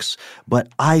books, but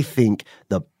I think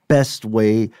the best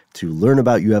way to learn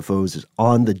about UFOs is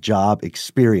on-the-job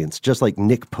experience, just like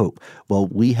Nick Pope. Well,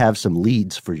 we have some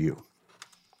leads for you.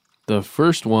 The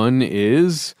first one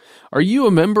is, are you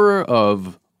a member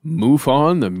of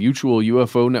MUFON, the Mutual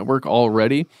UFO Network,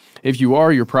 already? If you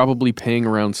are, you're probably paying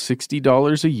around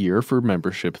 $60 a year for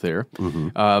membership there.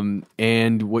 Mm-hmm.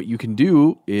 And what you can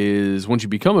do is, once you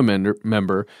become a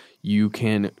member, you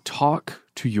can talk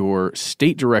to your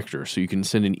state director. So you can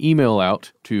send an email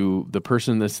out to the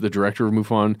person that's the director of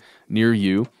MUFON near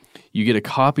you. You get a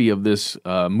copy of this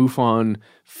MUFON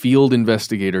Field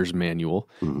Investigators Manual.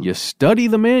 Mm-hmm. You study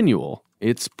the manual.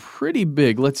 It's pretty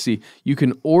big. Let's see. You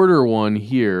can order one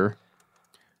here.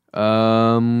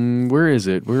 Where is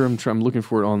it? I'm looking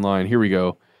for it online. Here we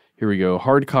go.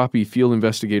 Hard copy Field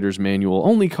Investigators Manual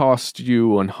only costs you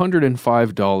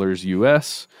 $105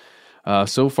 US.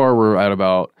 So far, we're at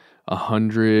about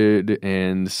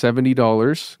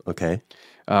 $170. Okay.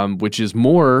 Which is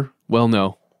more. Well,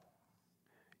 no.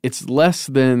 It's less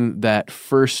than that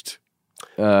first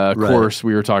course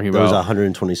we were talking about. It was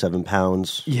 127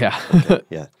 pounds. Yeah. Okay,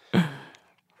 yeah.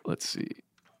 Let's see.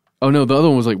 Oh, no, the other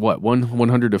one was like, what,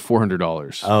 $100 to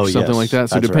 $400? Oh, something like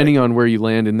that. So depending on where you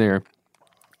land in there.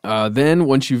 Then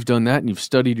once you've done that and you've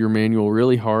studied your manual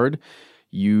really hard,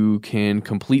 you can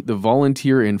complete the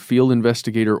Volunteer and Field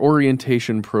Investigator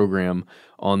Orientation Program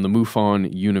on the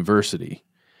MUFON University.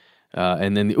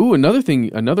 And then,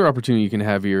 another opportunity you can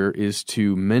have here is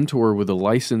to mentor with a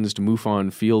licensed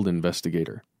MUFON field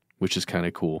investigator, which is kind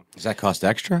of cool. Does that cost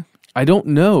extra? I don't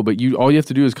know, but all you have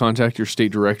to do is contact your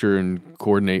state director and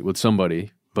coordinate with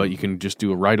somebody. But you can just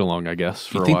do a ride-along, I guess,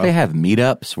 for a while. You think they have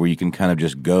meetups where you can kind of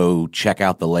just go check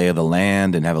out the lay of the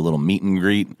land and have a little meet and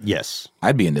greet? Yes.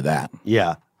 I'd be into that.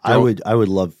 Yeah. I would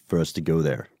love for us to go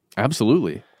there.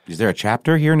 Absolutely. Is there a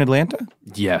chapter here in Atlanta?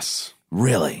 Yes.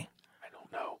 Really?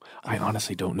 I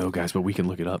honestly don't know, guys, but we can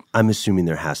look it up. I'm assuming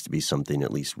there has to be something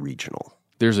at least regional.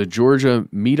 There's a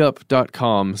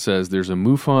GeorgiaMeetup.com says there's a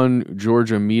MUFON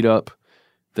Georgia meetup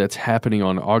that's happening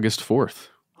on August 4th.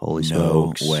 Holy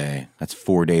smokes. No way. That's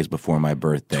 4 days before my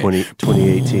birthday.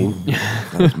 2018.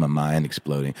 That was my mind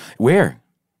exploding. Where?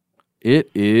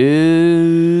 It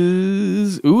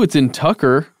is... it's in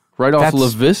Tucker, right off La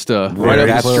Vista, right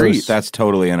up the street. That's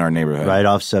totally in our neighborhood. Right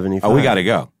off 75. Oh, we got to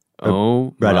go.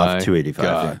 Right off 285.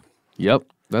 God. Yep,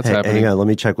 that's happening. Hang on, let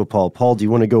me check with Paul. Paul, do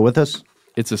you want to go with us?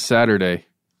 It's a Saturday,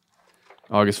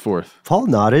 August 4th. Paul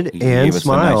nodded and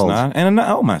smiled. Nice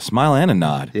nod. My smile and a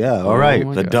nod. Yeah, all right.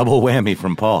 The double whammy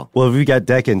from Paul. Well, if we got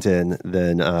Deccanton,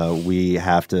 then we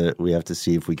have to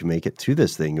see if we can make it to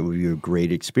this thing. It would be a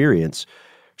great experience.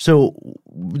 So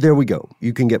there we go.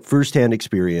 You can get firsthand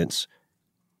experience,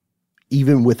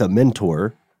 even with a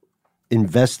mentor,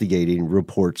 investigating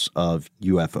reports of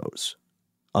UFOs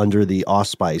under the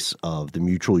auspice of the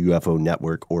Mutual UFO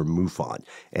Network, or MUFON.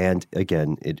 And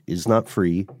again, it is not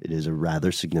free. It is a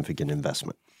rather significant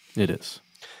investment. It is.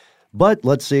 But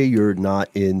let's say you're not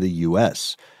in the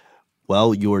U.S.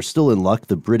 Well, you're still in luck.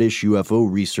 The British UFO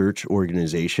Research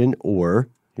Organization, or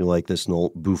you like this,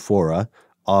 Noel, BUFORA,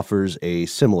 offers a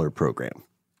similar program.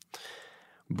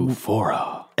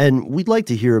 BUFORA. And we'd like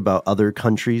to hear about other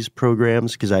countries'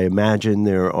 programs because I imagine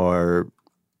there are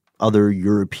other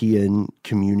European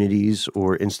communities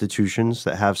or institutions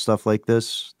that have stuff like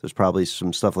this. There's probably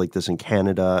some stuff like this in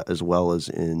Canada as well as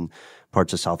in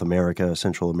parts of South America,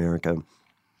 Central America,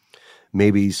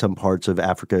 maybe some parts of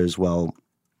Africa as well.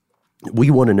 We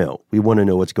want to know. We want to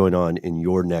know what's going on in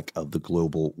your neck of the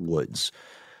global woods.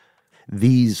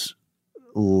 These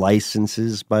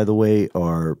licenses, by the way,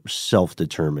 are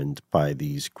self-determined by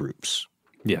these groups.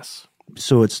 Yes.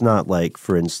 So it's not like,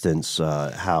 for instance,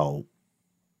 how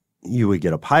you would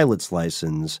get a pilot's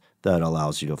license that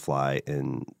allows you to fly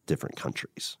in different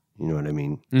countries. You know what I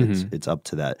mean? Mm-hmm. It's up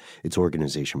to that. It's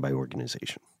organization by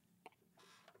organization.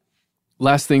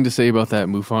 Last thing to say about that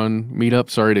MUFON meetup.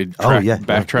 Sorry to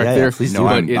backtrack there. Please do.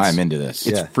 I'm into this.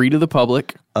 It's free to the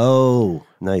public. Oh,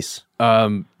 nice.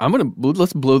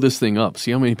 Let's blow this thing up.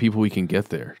 See how many people we can get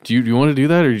there. Do you want to do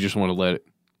that, or do you just want to let it?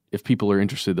 If people are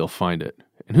interested, they'll find it.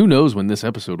 And who knows when this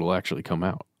episode will actually come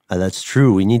out? That's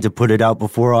true. We need to put it out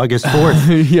before August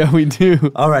 4th. Yeah, we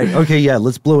do. All right. Okay. Yeah.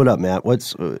 Let's blow it up, Matt.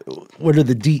 What are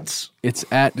the deets? It's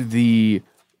at the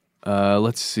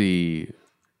let's see,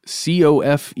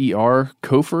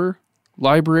 COFER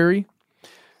Library.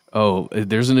 Oh,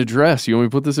 there's an address. You want me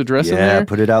to put this address in there? Yeah,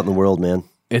 put it out in the world, man.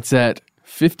 It's at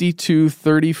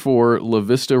 5234 La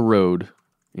Vista Road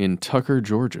in Tucker,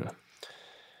 Georgia.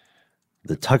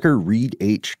 The Tucker Reed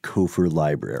H. Cofer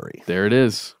Library. There it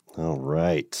is. All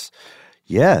right.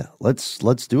 Yeah, let's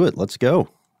do it. Let's go.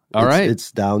 All right.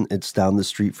 It's down the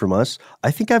street from us.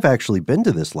 I think I've actually been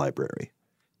to this library.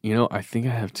 You know, I think I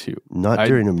have too. Not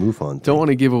during a MUFON thing. Don't want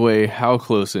to give away how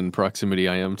close in proximity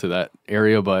I am to that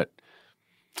area, but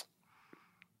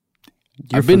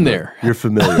I've been there. You're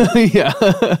familiar. Yeah.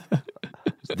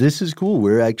 This is cool.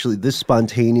 This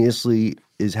spontaneously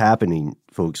is happening,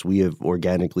 folks. We have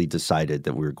organically decided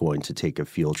that we're going to take a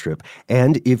field trip.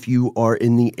 And if you are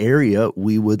in the area,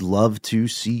 we would love to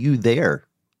see you there.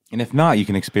 And if not, you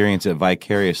can experience it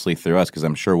vicariously through us, because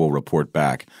I'm sure we'll report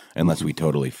back unless we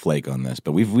totally flake on this.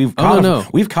 But we've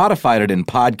codified it in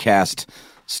podcast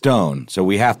stone, so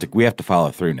we have to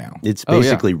follow through now. It's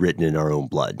basically written in our own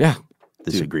blood. Yeah,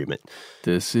 this agreement.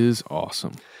 This is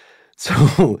awesome.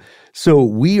 So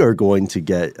we are going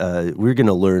to we're going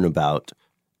to learn about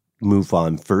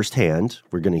MUFON firsthand.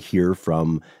 We're going to hear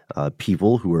from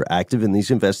people who are active in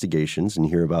these investigations and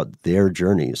hear about their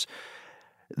journeys.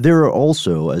 There are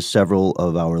also, as several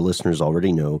of our listeners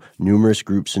already know, numerous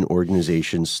groups and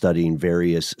organizations studying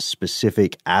various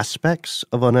specific aspects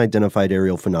of unidentified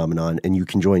aerial phenomenon, and you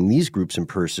can join these groups in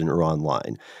person or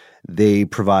online. They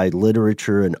provide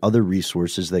literature and other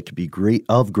resources that could be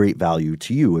of great value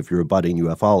to you if you're a budding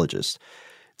ufologist.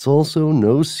 It's also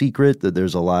no secret that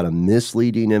there's a lot of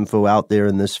misleading info out there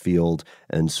in this field,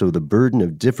 and so the burden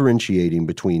of differentiating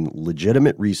between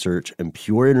legitimate research and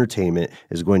pure entertainment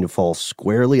is going to fall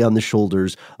squarely on the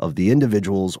shoulders of the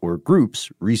individuals or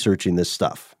groups researching this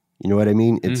stuff. You know what I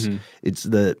mean? It's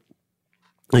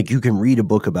like you can read a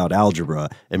book about algebra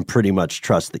and pretty much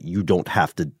trust that you don't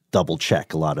have to double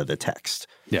check a lot of the text.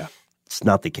 Yeah. It's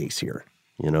not the case here,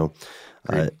 you know?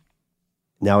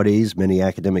 Nowadays, many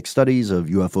academic studies of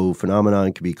UFO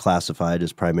phenomenon can be classified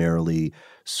as primarily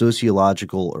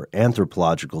sociological or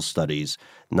anthropological studies,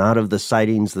 not of the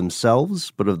sightings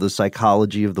themselves, but of the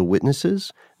psychology of the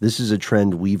witnesses. This is a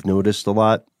trend we've noticed a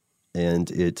lot, and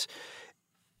it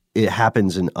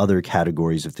happens in other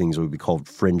categories of things that would be called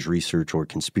fringe research or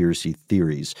conspiracy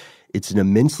theories. It's an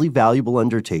immensely valuable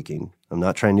undertaking. I'm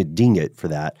not trying to ding it for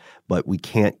that, but we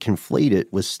can't conflate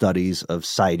it with studies of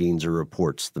sightings or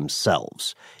reports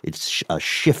themselves. It's a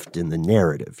shift in the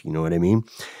narrative, you know what I mean?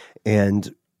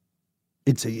 And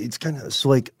it's kind of, so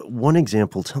like one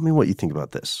example, tell me what you think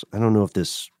about this. I don't know if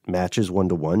this matches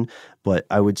one-to-one, but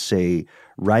I would say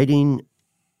writing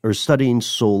or studying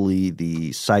solely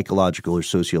the psychological or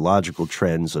sociological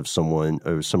trends of someone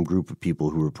or some group of people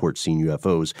who report seeing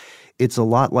UFOs, it's a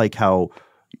lot like how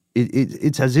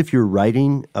it's as if you're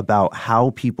writing about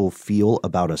how people feel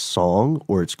about a song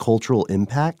or its cultural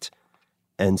impact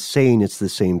and saying it's the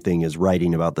same thing as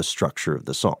writing about the structure of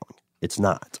the song. It's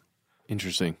not.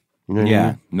 Interesting. You know what I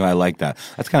mean? No, I like that.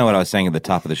 That's kind of what I was saying at the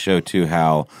top of the show too,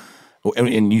 how,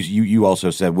 and you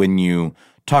also said when you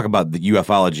talk about the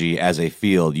ufology as a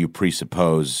field, you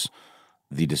presuppose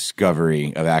the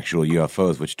discovery of actual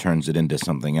UFOs, which turns it into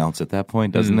something else at that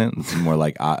point, doesn't it? It's more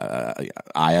like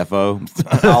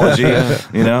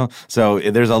IFO-ology, you know? So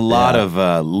there's a lot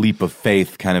of leap of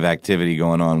faith kind of activity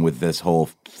going on with this whole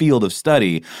field of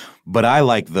study. But I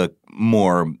like the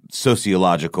more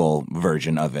sociological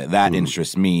version of it. That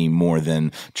interests me more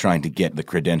than trying to get the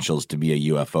credentials to be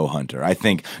a UFO hunter. I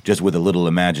think just with a little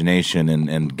imagination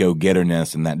and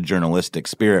go-getterness and that journalistic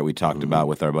spirit we talked about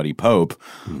with our buddy Pope,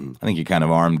 I think you're kind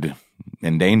of armed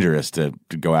and dangerous to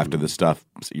go after this stuff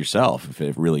yourself if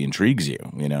it really intrigues you,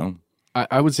 you know?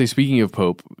 I would say, speaking of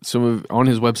Pope, on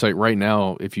his website right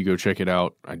now, if you go check it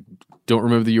out, I don't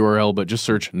remember the URL, but just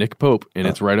search Nick Pope, and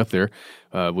it's right up there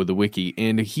with the wiki.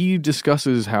 And he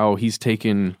discusses how he's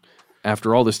taken,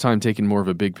 after all this time, taken more of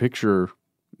a big picture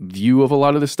view of a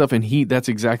lot of this stuff, and that's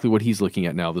exactly what he's looking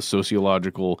at now, the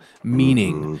sociological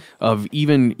meaning of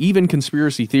even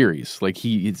conspiracy theories. Like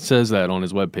he says that on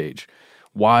his webpage.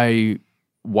 Why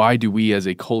do we as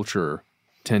a culture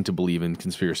tend to believe in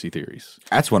conspiracy theories?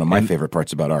 That's one of my favorite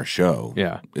parts about our show.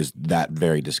 Yeah. Is that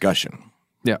very discussion.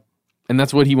 Yeah. And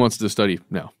that's what he wants to study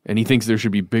now. And he thinks there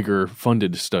should be bigger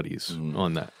funded studies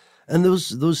on that. And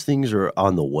those things are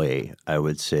on the way, I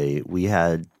would say. We've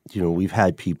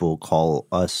had people call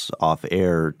us off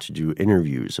air to do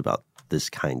interviews about this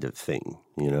kind of thing,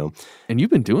 you know. And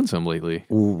you've been doing some lately.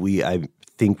 I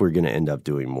think we're going to end up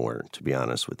doing more, to be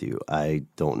honest with you. I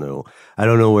don't know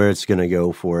where it's going to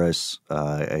go for us.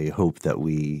 I hope that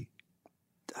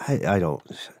I don't.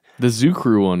 The Zoo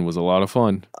Crew one was a lot of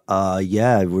fun.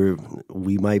 Yeah,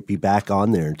 we might be back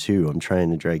on there too. I'm trying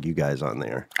to drag you guys on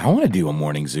there. I want to do a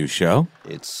morning zoo show.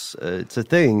 It's a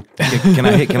thing. Can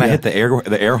I hit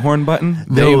the air horn button?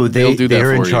 No, they'll do that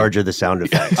they're in for you. charge of the sound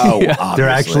effects. Yeah. They're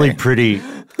actually pretty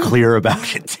clear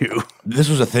about it too. This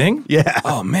was a thing? Yeah.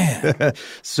 Oh man.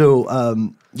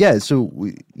 So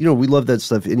we love that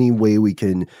stuff. Any way we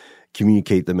can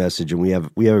communicate the message, and we have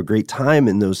a great time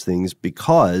in those things,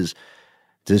 because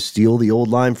to steal the old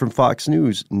line from Fox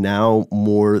News, now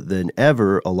more than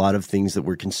ever, a lot of things that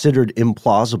were considered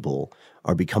implausible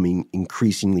are becoming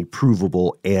increasingly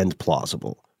provable and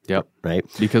plausible. Yep. Right?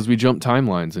 Because we jumped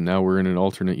timelines and now we're in an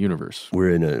alternate universe.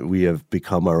 We have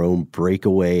become our own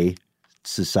breakaway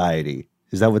society.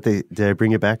 Is that what did I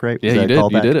bring it back right? Yeah, you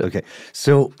did. You did it. Okay.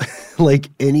 So like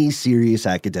any serious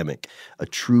academic, a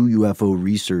true UFO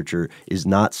researcher is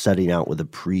not setting out with a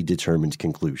predetermined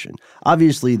conclusion.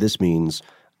 Obviously, this means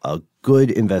a good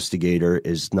investigator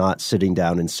is not sitting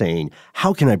down and saying,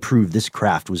 how can I prove this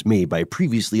craft was made by a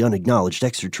previously unacknowledged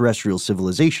extraterrestrial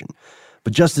civilization?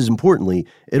 But just as importantly,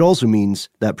 it also means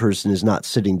that person is not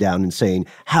sitting down and saying,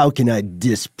 how can I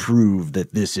disprove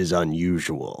that this is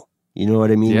unusual? You know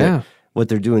what I mean? Yeah. What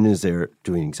they're doing is they're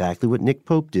doing exactly what Nick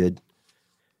Pope did,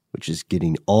 which is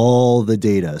getting all the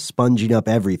data, sponging up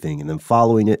everything, and then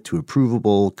following it to a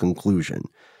provable conclusion.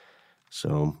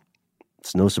 So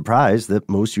it's no surprise that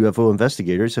most UFO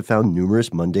investigators have found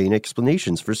numerous mundane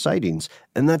explanations for sightings,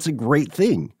 and that's a great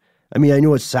thing. I mean, I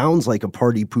know it sounds like a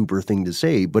party pooper thing to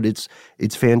say, but it's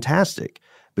fantastic,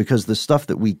 because the stuff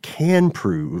that we can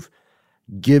prove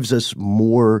gives us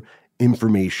more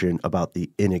information about the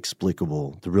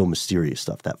inexplicable, the real mysterious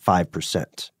stuff, that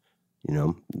 5%. You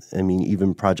know, I mean,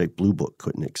 even Project Blue Book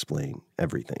couldn't explain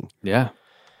everything. Yeah.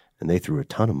 And they threw a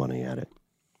ton of money at it.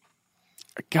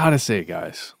 I gotta say,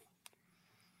 guys,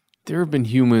 there have been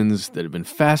humans that have been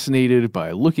fascinated by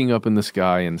looking up in the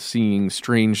sky and seeing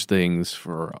strange things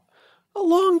for a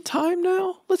long time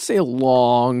now. Let's say a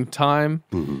long time.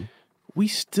 Mm-hmm. We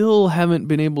still haven't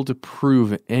been able to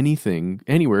prove anything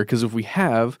anywhere, because if we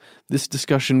have, this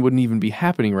discussion wouldn't even be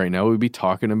happening right now. We'd be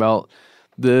talking about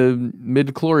the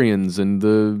midichlorians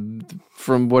and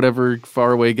from whatever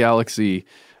faraway galaxy,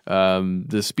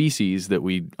 the species that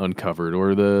we uncovered,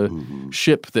 or the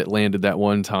ship that landed that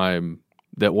one time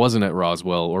that wasn't at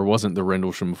Roswell or wasn't the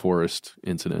Rendlesham Forest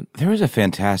incident. There was a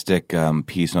fantastic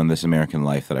piece on This American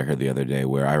Life that I heard the other day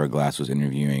where Ira Glass was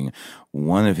interviewing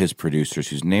one of his producers,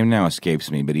 whose name now escapes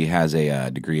me, but he has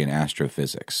a degree in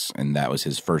astrophysics, and that was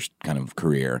his first kind of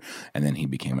career. And then he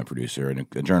became a producer and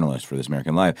a journalist for This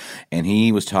American Life. And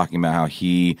he was talking about how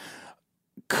he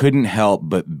couldn't help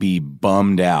but be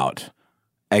bummed out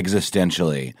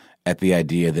existentially at the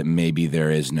idea that maybe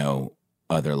there is no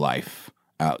other life.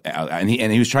 And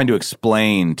he was trying to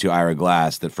explain to Ira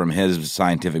Glass that from his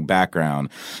scientific background,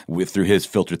 through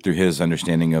his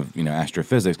understanding of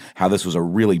astrophysics, how this was a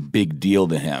really big deal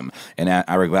to him. And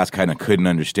Ira Glass kind of couldn't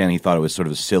understand. He thought it was sort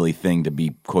of a silly thing to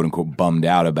be quote unquote bummed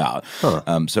out about.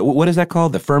 Huh. So what is that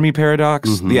called? The Fermi paradox?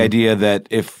 Mm-hmm. The idea that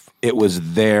if it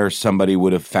was there, somebody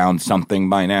would have found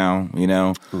something by now,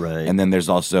 Right. And then there's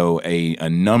also a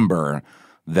number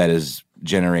that is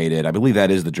generated, I believe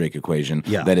that is the Drake equation,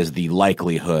 Yeah. that is the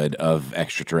likelihood of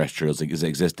extraterrestrials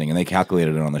existing. And they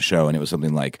calculated it on the show, and it was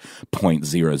something like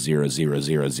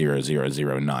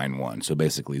 0.00000091. So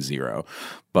basically zero.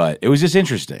 But it was just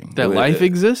interesting. That life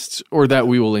exists, or that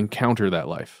we will encounter that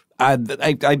life? I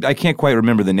can't quite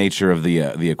remember the nature of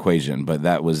the equation, but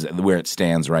that was where it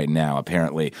stands right now.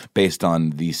 Apparently, based on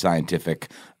the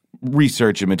scientific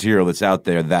research and material that's out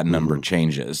there, that number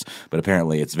changes. But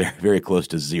apparently, it's very, very close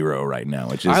to zero right now,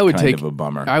 which is kind of a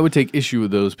bummer. I would take issue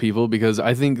with those people because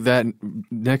I think that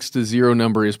next to zero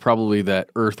number is probably that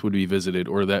Earth would be visited,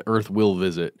 or that Earth will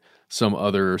visit some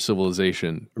other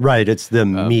civilization. Right, it's the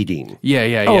meeting.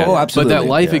 Yeah. Oh, absolutely. But that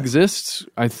life exists,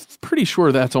 I'm pretty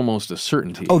sure that's almost a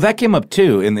certainty. Oh, that came up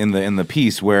too in the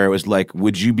piece where it was like,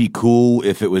 would you be cool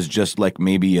if it was just like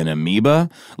maybe an amoeba?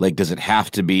 Like, does it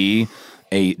have to be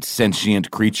a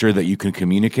sentient creature that you can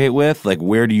communicate with? Like,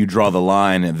 where do you draw the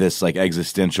line at this like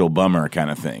existential bummer kind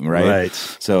of thing, right? Right.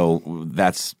 So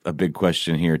that's a big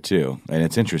question here too, and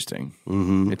it's interesting.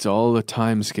 Mm-hmm. It's all a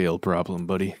time scale problem,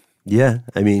 buddy. Yeah,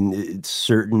 I mean, it's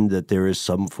certain that there is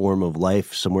some form of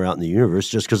life somewhere out in the universe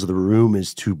just because the room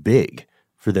is too big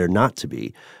for there not to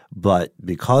be. But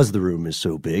because the room is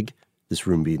so big, this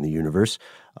room being the universe,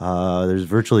 there's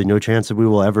virtually no chance that we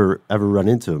will ever run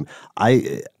into him.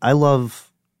 I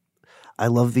love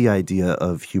the idea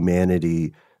of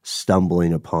humanity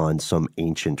stumbling upon some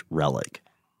ancient relic.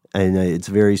 And it's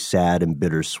very sad and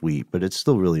bittersweet, but it's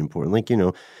still really important. Like,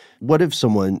 what if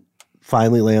someone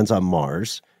finally lands on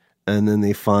Mars and then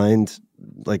they find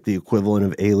like the equivalent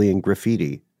of alien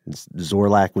graffiti?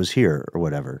 Zorlak was here or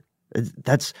whatever.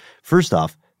 That's, first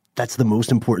off, that's the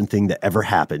most important thing that ever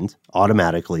happened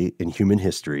automatically in human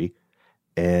history.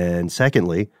 And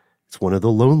secondly, it's one of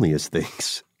the loneliest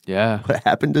things. Yeah. What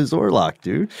happened to Zorlak,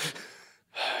 dude?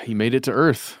 He made it to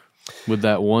Earth with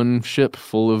that one ship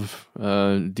full of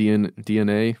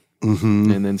DNA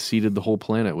and then seeded the whole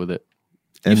planet with it.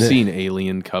 You've seen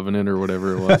Alien Covenant or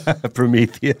whatever it was.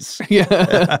 Prometheus.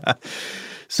 Yeah.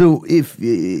 So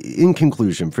in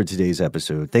conclusion for today's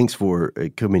episode, thanks for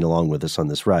coming along with us on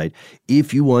this ride.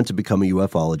 If you want to become a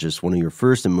ufologist, one of your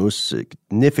first and most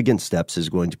significant steps is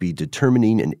going to be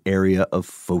determining an area of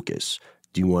focus.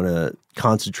 Do you want to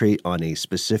concentrate on a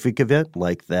specific event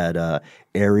like that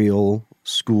aerial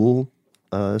school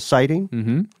sighting?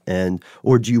 Mm-hmm.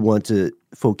 Or do you want to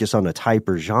focus on a type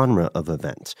or genre of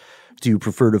event? Do you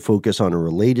prefer to focus on a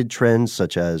related trend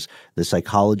such as the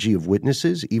psychology of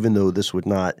witnesses, even though this would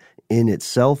not in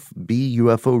itself be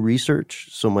UFO research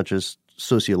so much as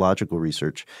sociological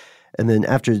research? And then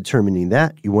after determining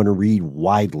that, you want to read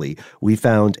widely. We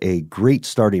found a great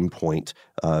starting point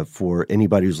for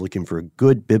anybody who's looking for a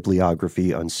good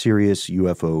bibliography on serious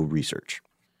UFO research.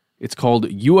 It's called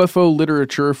UFO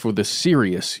Literature for the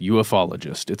Serious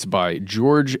Ufologist. It's by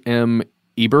George M.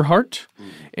 Eberhardt,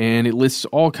 and it lists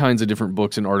all kinds of different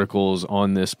books and articles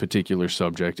on this particular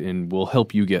subject and will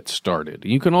help you get started.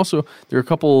 You can also, there are a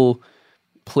couple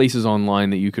places online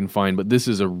that you can find, but this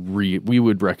is we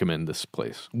would recommend this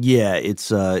place. Yeah, I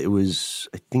want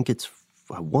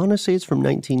to say it's from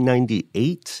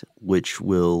 1998, which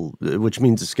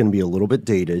means it's going to be a little bit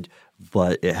dated,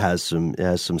 but it has some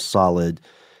solid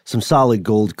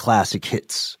gold classic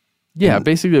hits. Yeah,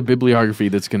 basically a bibliography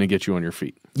that's going to get you on your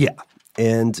feet. Yeah.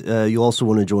 And you also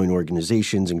want to join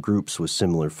organizations and groups with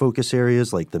similar focus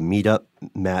areas like the meetup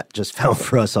Matt just found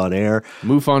for us on air.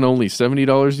 MUFON only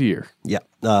 $70 a year. Yeah.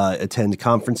 Attend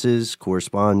conferences,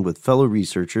 correspond with fellow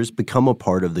researchers, become a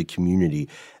part of the community.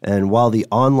 And while the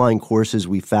online courses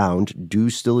we found do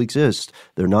still exist,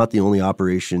 they're not the only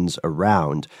operations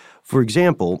around. For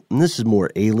example, and this is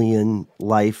more alien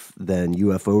life than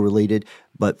UFO related,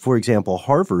 but for example,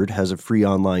 Harvard has a free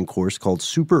online course called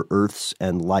Super Earths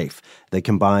and Life that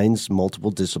combines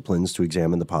multiple disciplines to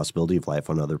examine the possibility of life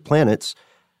on other planets.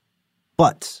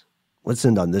 But let's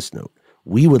end on this note.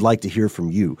 We would like to hear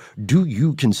from you. Do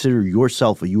you consider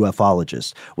yourself a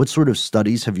ufologist? What sort of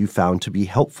studies have you found to be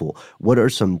helpful? What are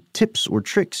some tips or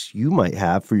tricks you might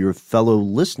have for your fellow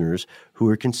listeners who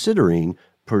are considering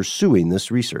pursuing this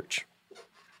research?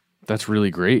 That's really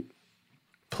great.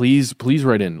 Please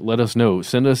write in. Let us know.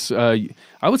 Send us, I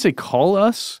would say call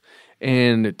us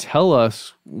and tell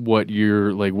us what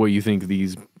you think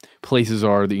these places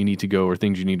are that you need to go or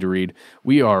things you need to read.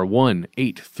 We are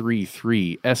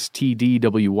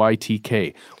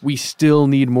 1-833-STDWYTK. We still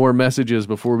need more messages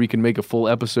before we can make a full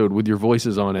episode with your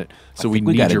voices on it. So we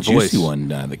need got your a juicy voice. one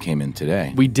that came in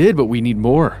today. We did, but we need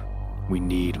more. We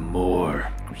need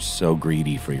more. We're so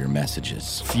greedy for your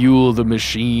messages. Fuel the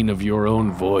machine of your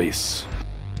own voice.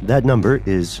 That number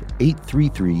is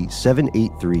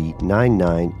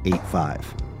 833-783-9985.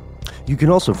 You can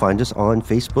also find us on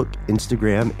Facebook,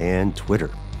 Instagram, and Twitter.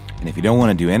 And if you don't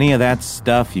want to do any of that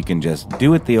stuff, you can just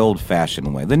do it the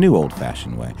old-fashioned way, the new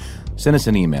old-fashioned way. Send us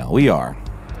an email. We are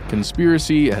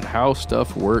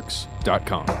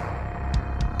conspiracy@howstuffworks.com.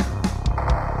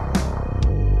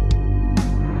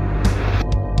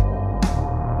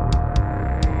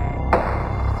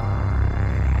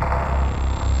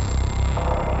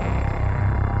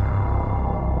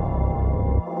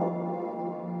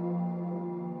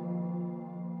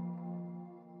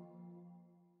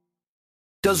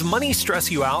 Does money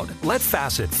stress you out? Let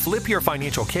Facet flip your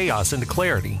financial chaos into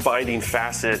clarity. Finding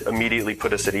Facet immediately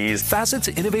put us at ease. Facet's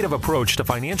innovative approach to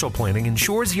financial planning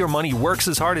ensures your money works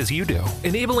as hard as you do,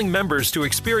 enabling members to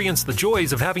experience the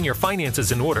joys of having your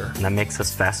finances in order. And that makes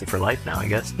us Facet for life now, I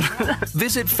guess.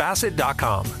 Visit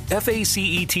Facet.com,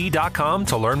 FACET.com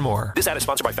to learn more. This ad is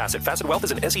sponsored by Facet. Facet Wealth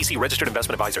is an SEC registered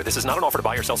investment advisor. This is not an offer to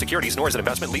buy or sell securities, nor is it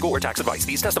investment, legal, or tax advice.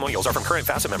 These testimonials are from current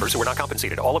Facet members who are not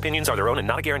compensated. All opinions are their own and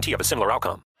not a guarantee of a similar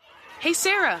outcome. Hey,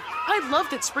 Sarah, I love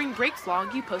that spring break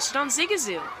vlog you posted on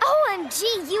Zigazoo. OMG,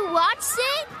 you watched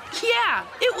it? Yeah,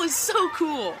 it was so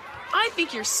cool. I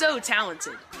think you're so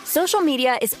talented. Social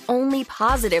media is only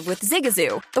positive with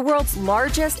Zigazoo, the world's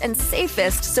largest and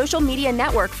safest social media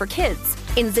network for kids.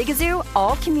 In Zigazoo,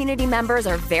 all community members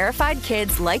are verified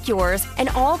kids like yours, and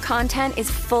all content is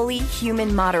fully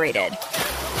human moderated.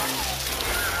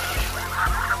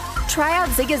 Try out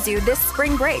Zigazoo this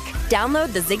spring break.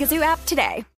 Download the Zigazoo app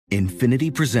today.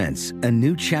 Infiniti presents a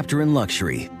new chapter in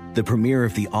luxury, the premiere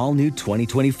of the all-new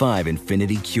 2025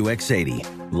 Infiniti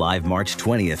QX80, live March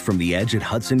 20th from the Edge at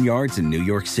Hudson Yards in New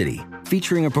York City,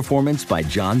 featuring a performance by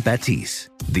John Batiste.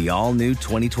 The all-new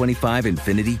 2025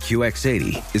 Infiniti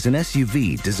QX80 is an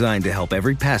SUV designed to help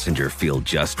every passenger feel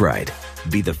just right.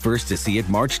 Be the first to see it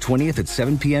March 20th at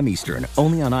 7 p.m. Eastern,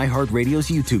 only on iHeartRadio's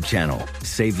YouTube channel.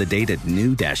 Save the date at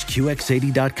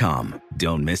new-QX80.com.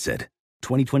 Don't miss it.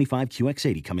 2025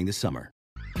 QX80 coming this summer.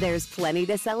 There's plenty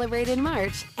to celebrate in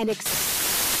March and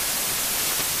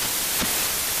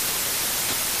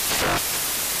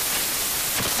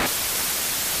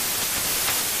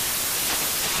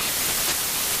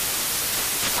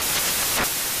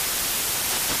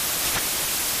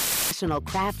National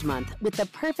Craft Month with the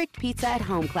perfect pizza at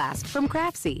home class from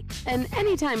Craftsy. And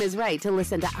anytime is right to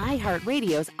listen to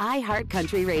iHeartRadio's iHeart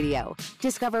Country Radio.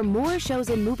 Discover more shows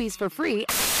and movies for free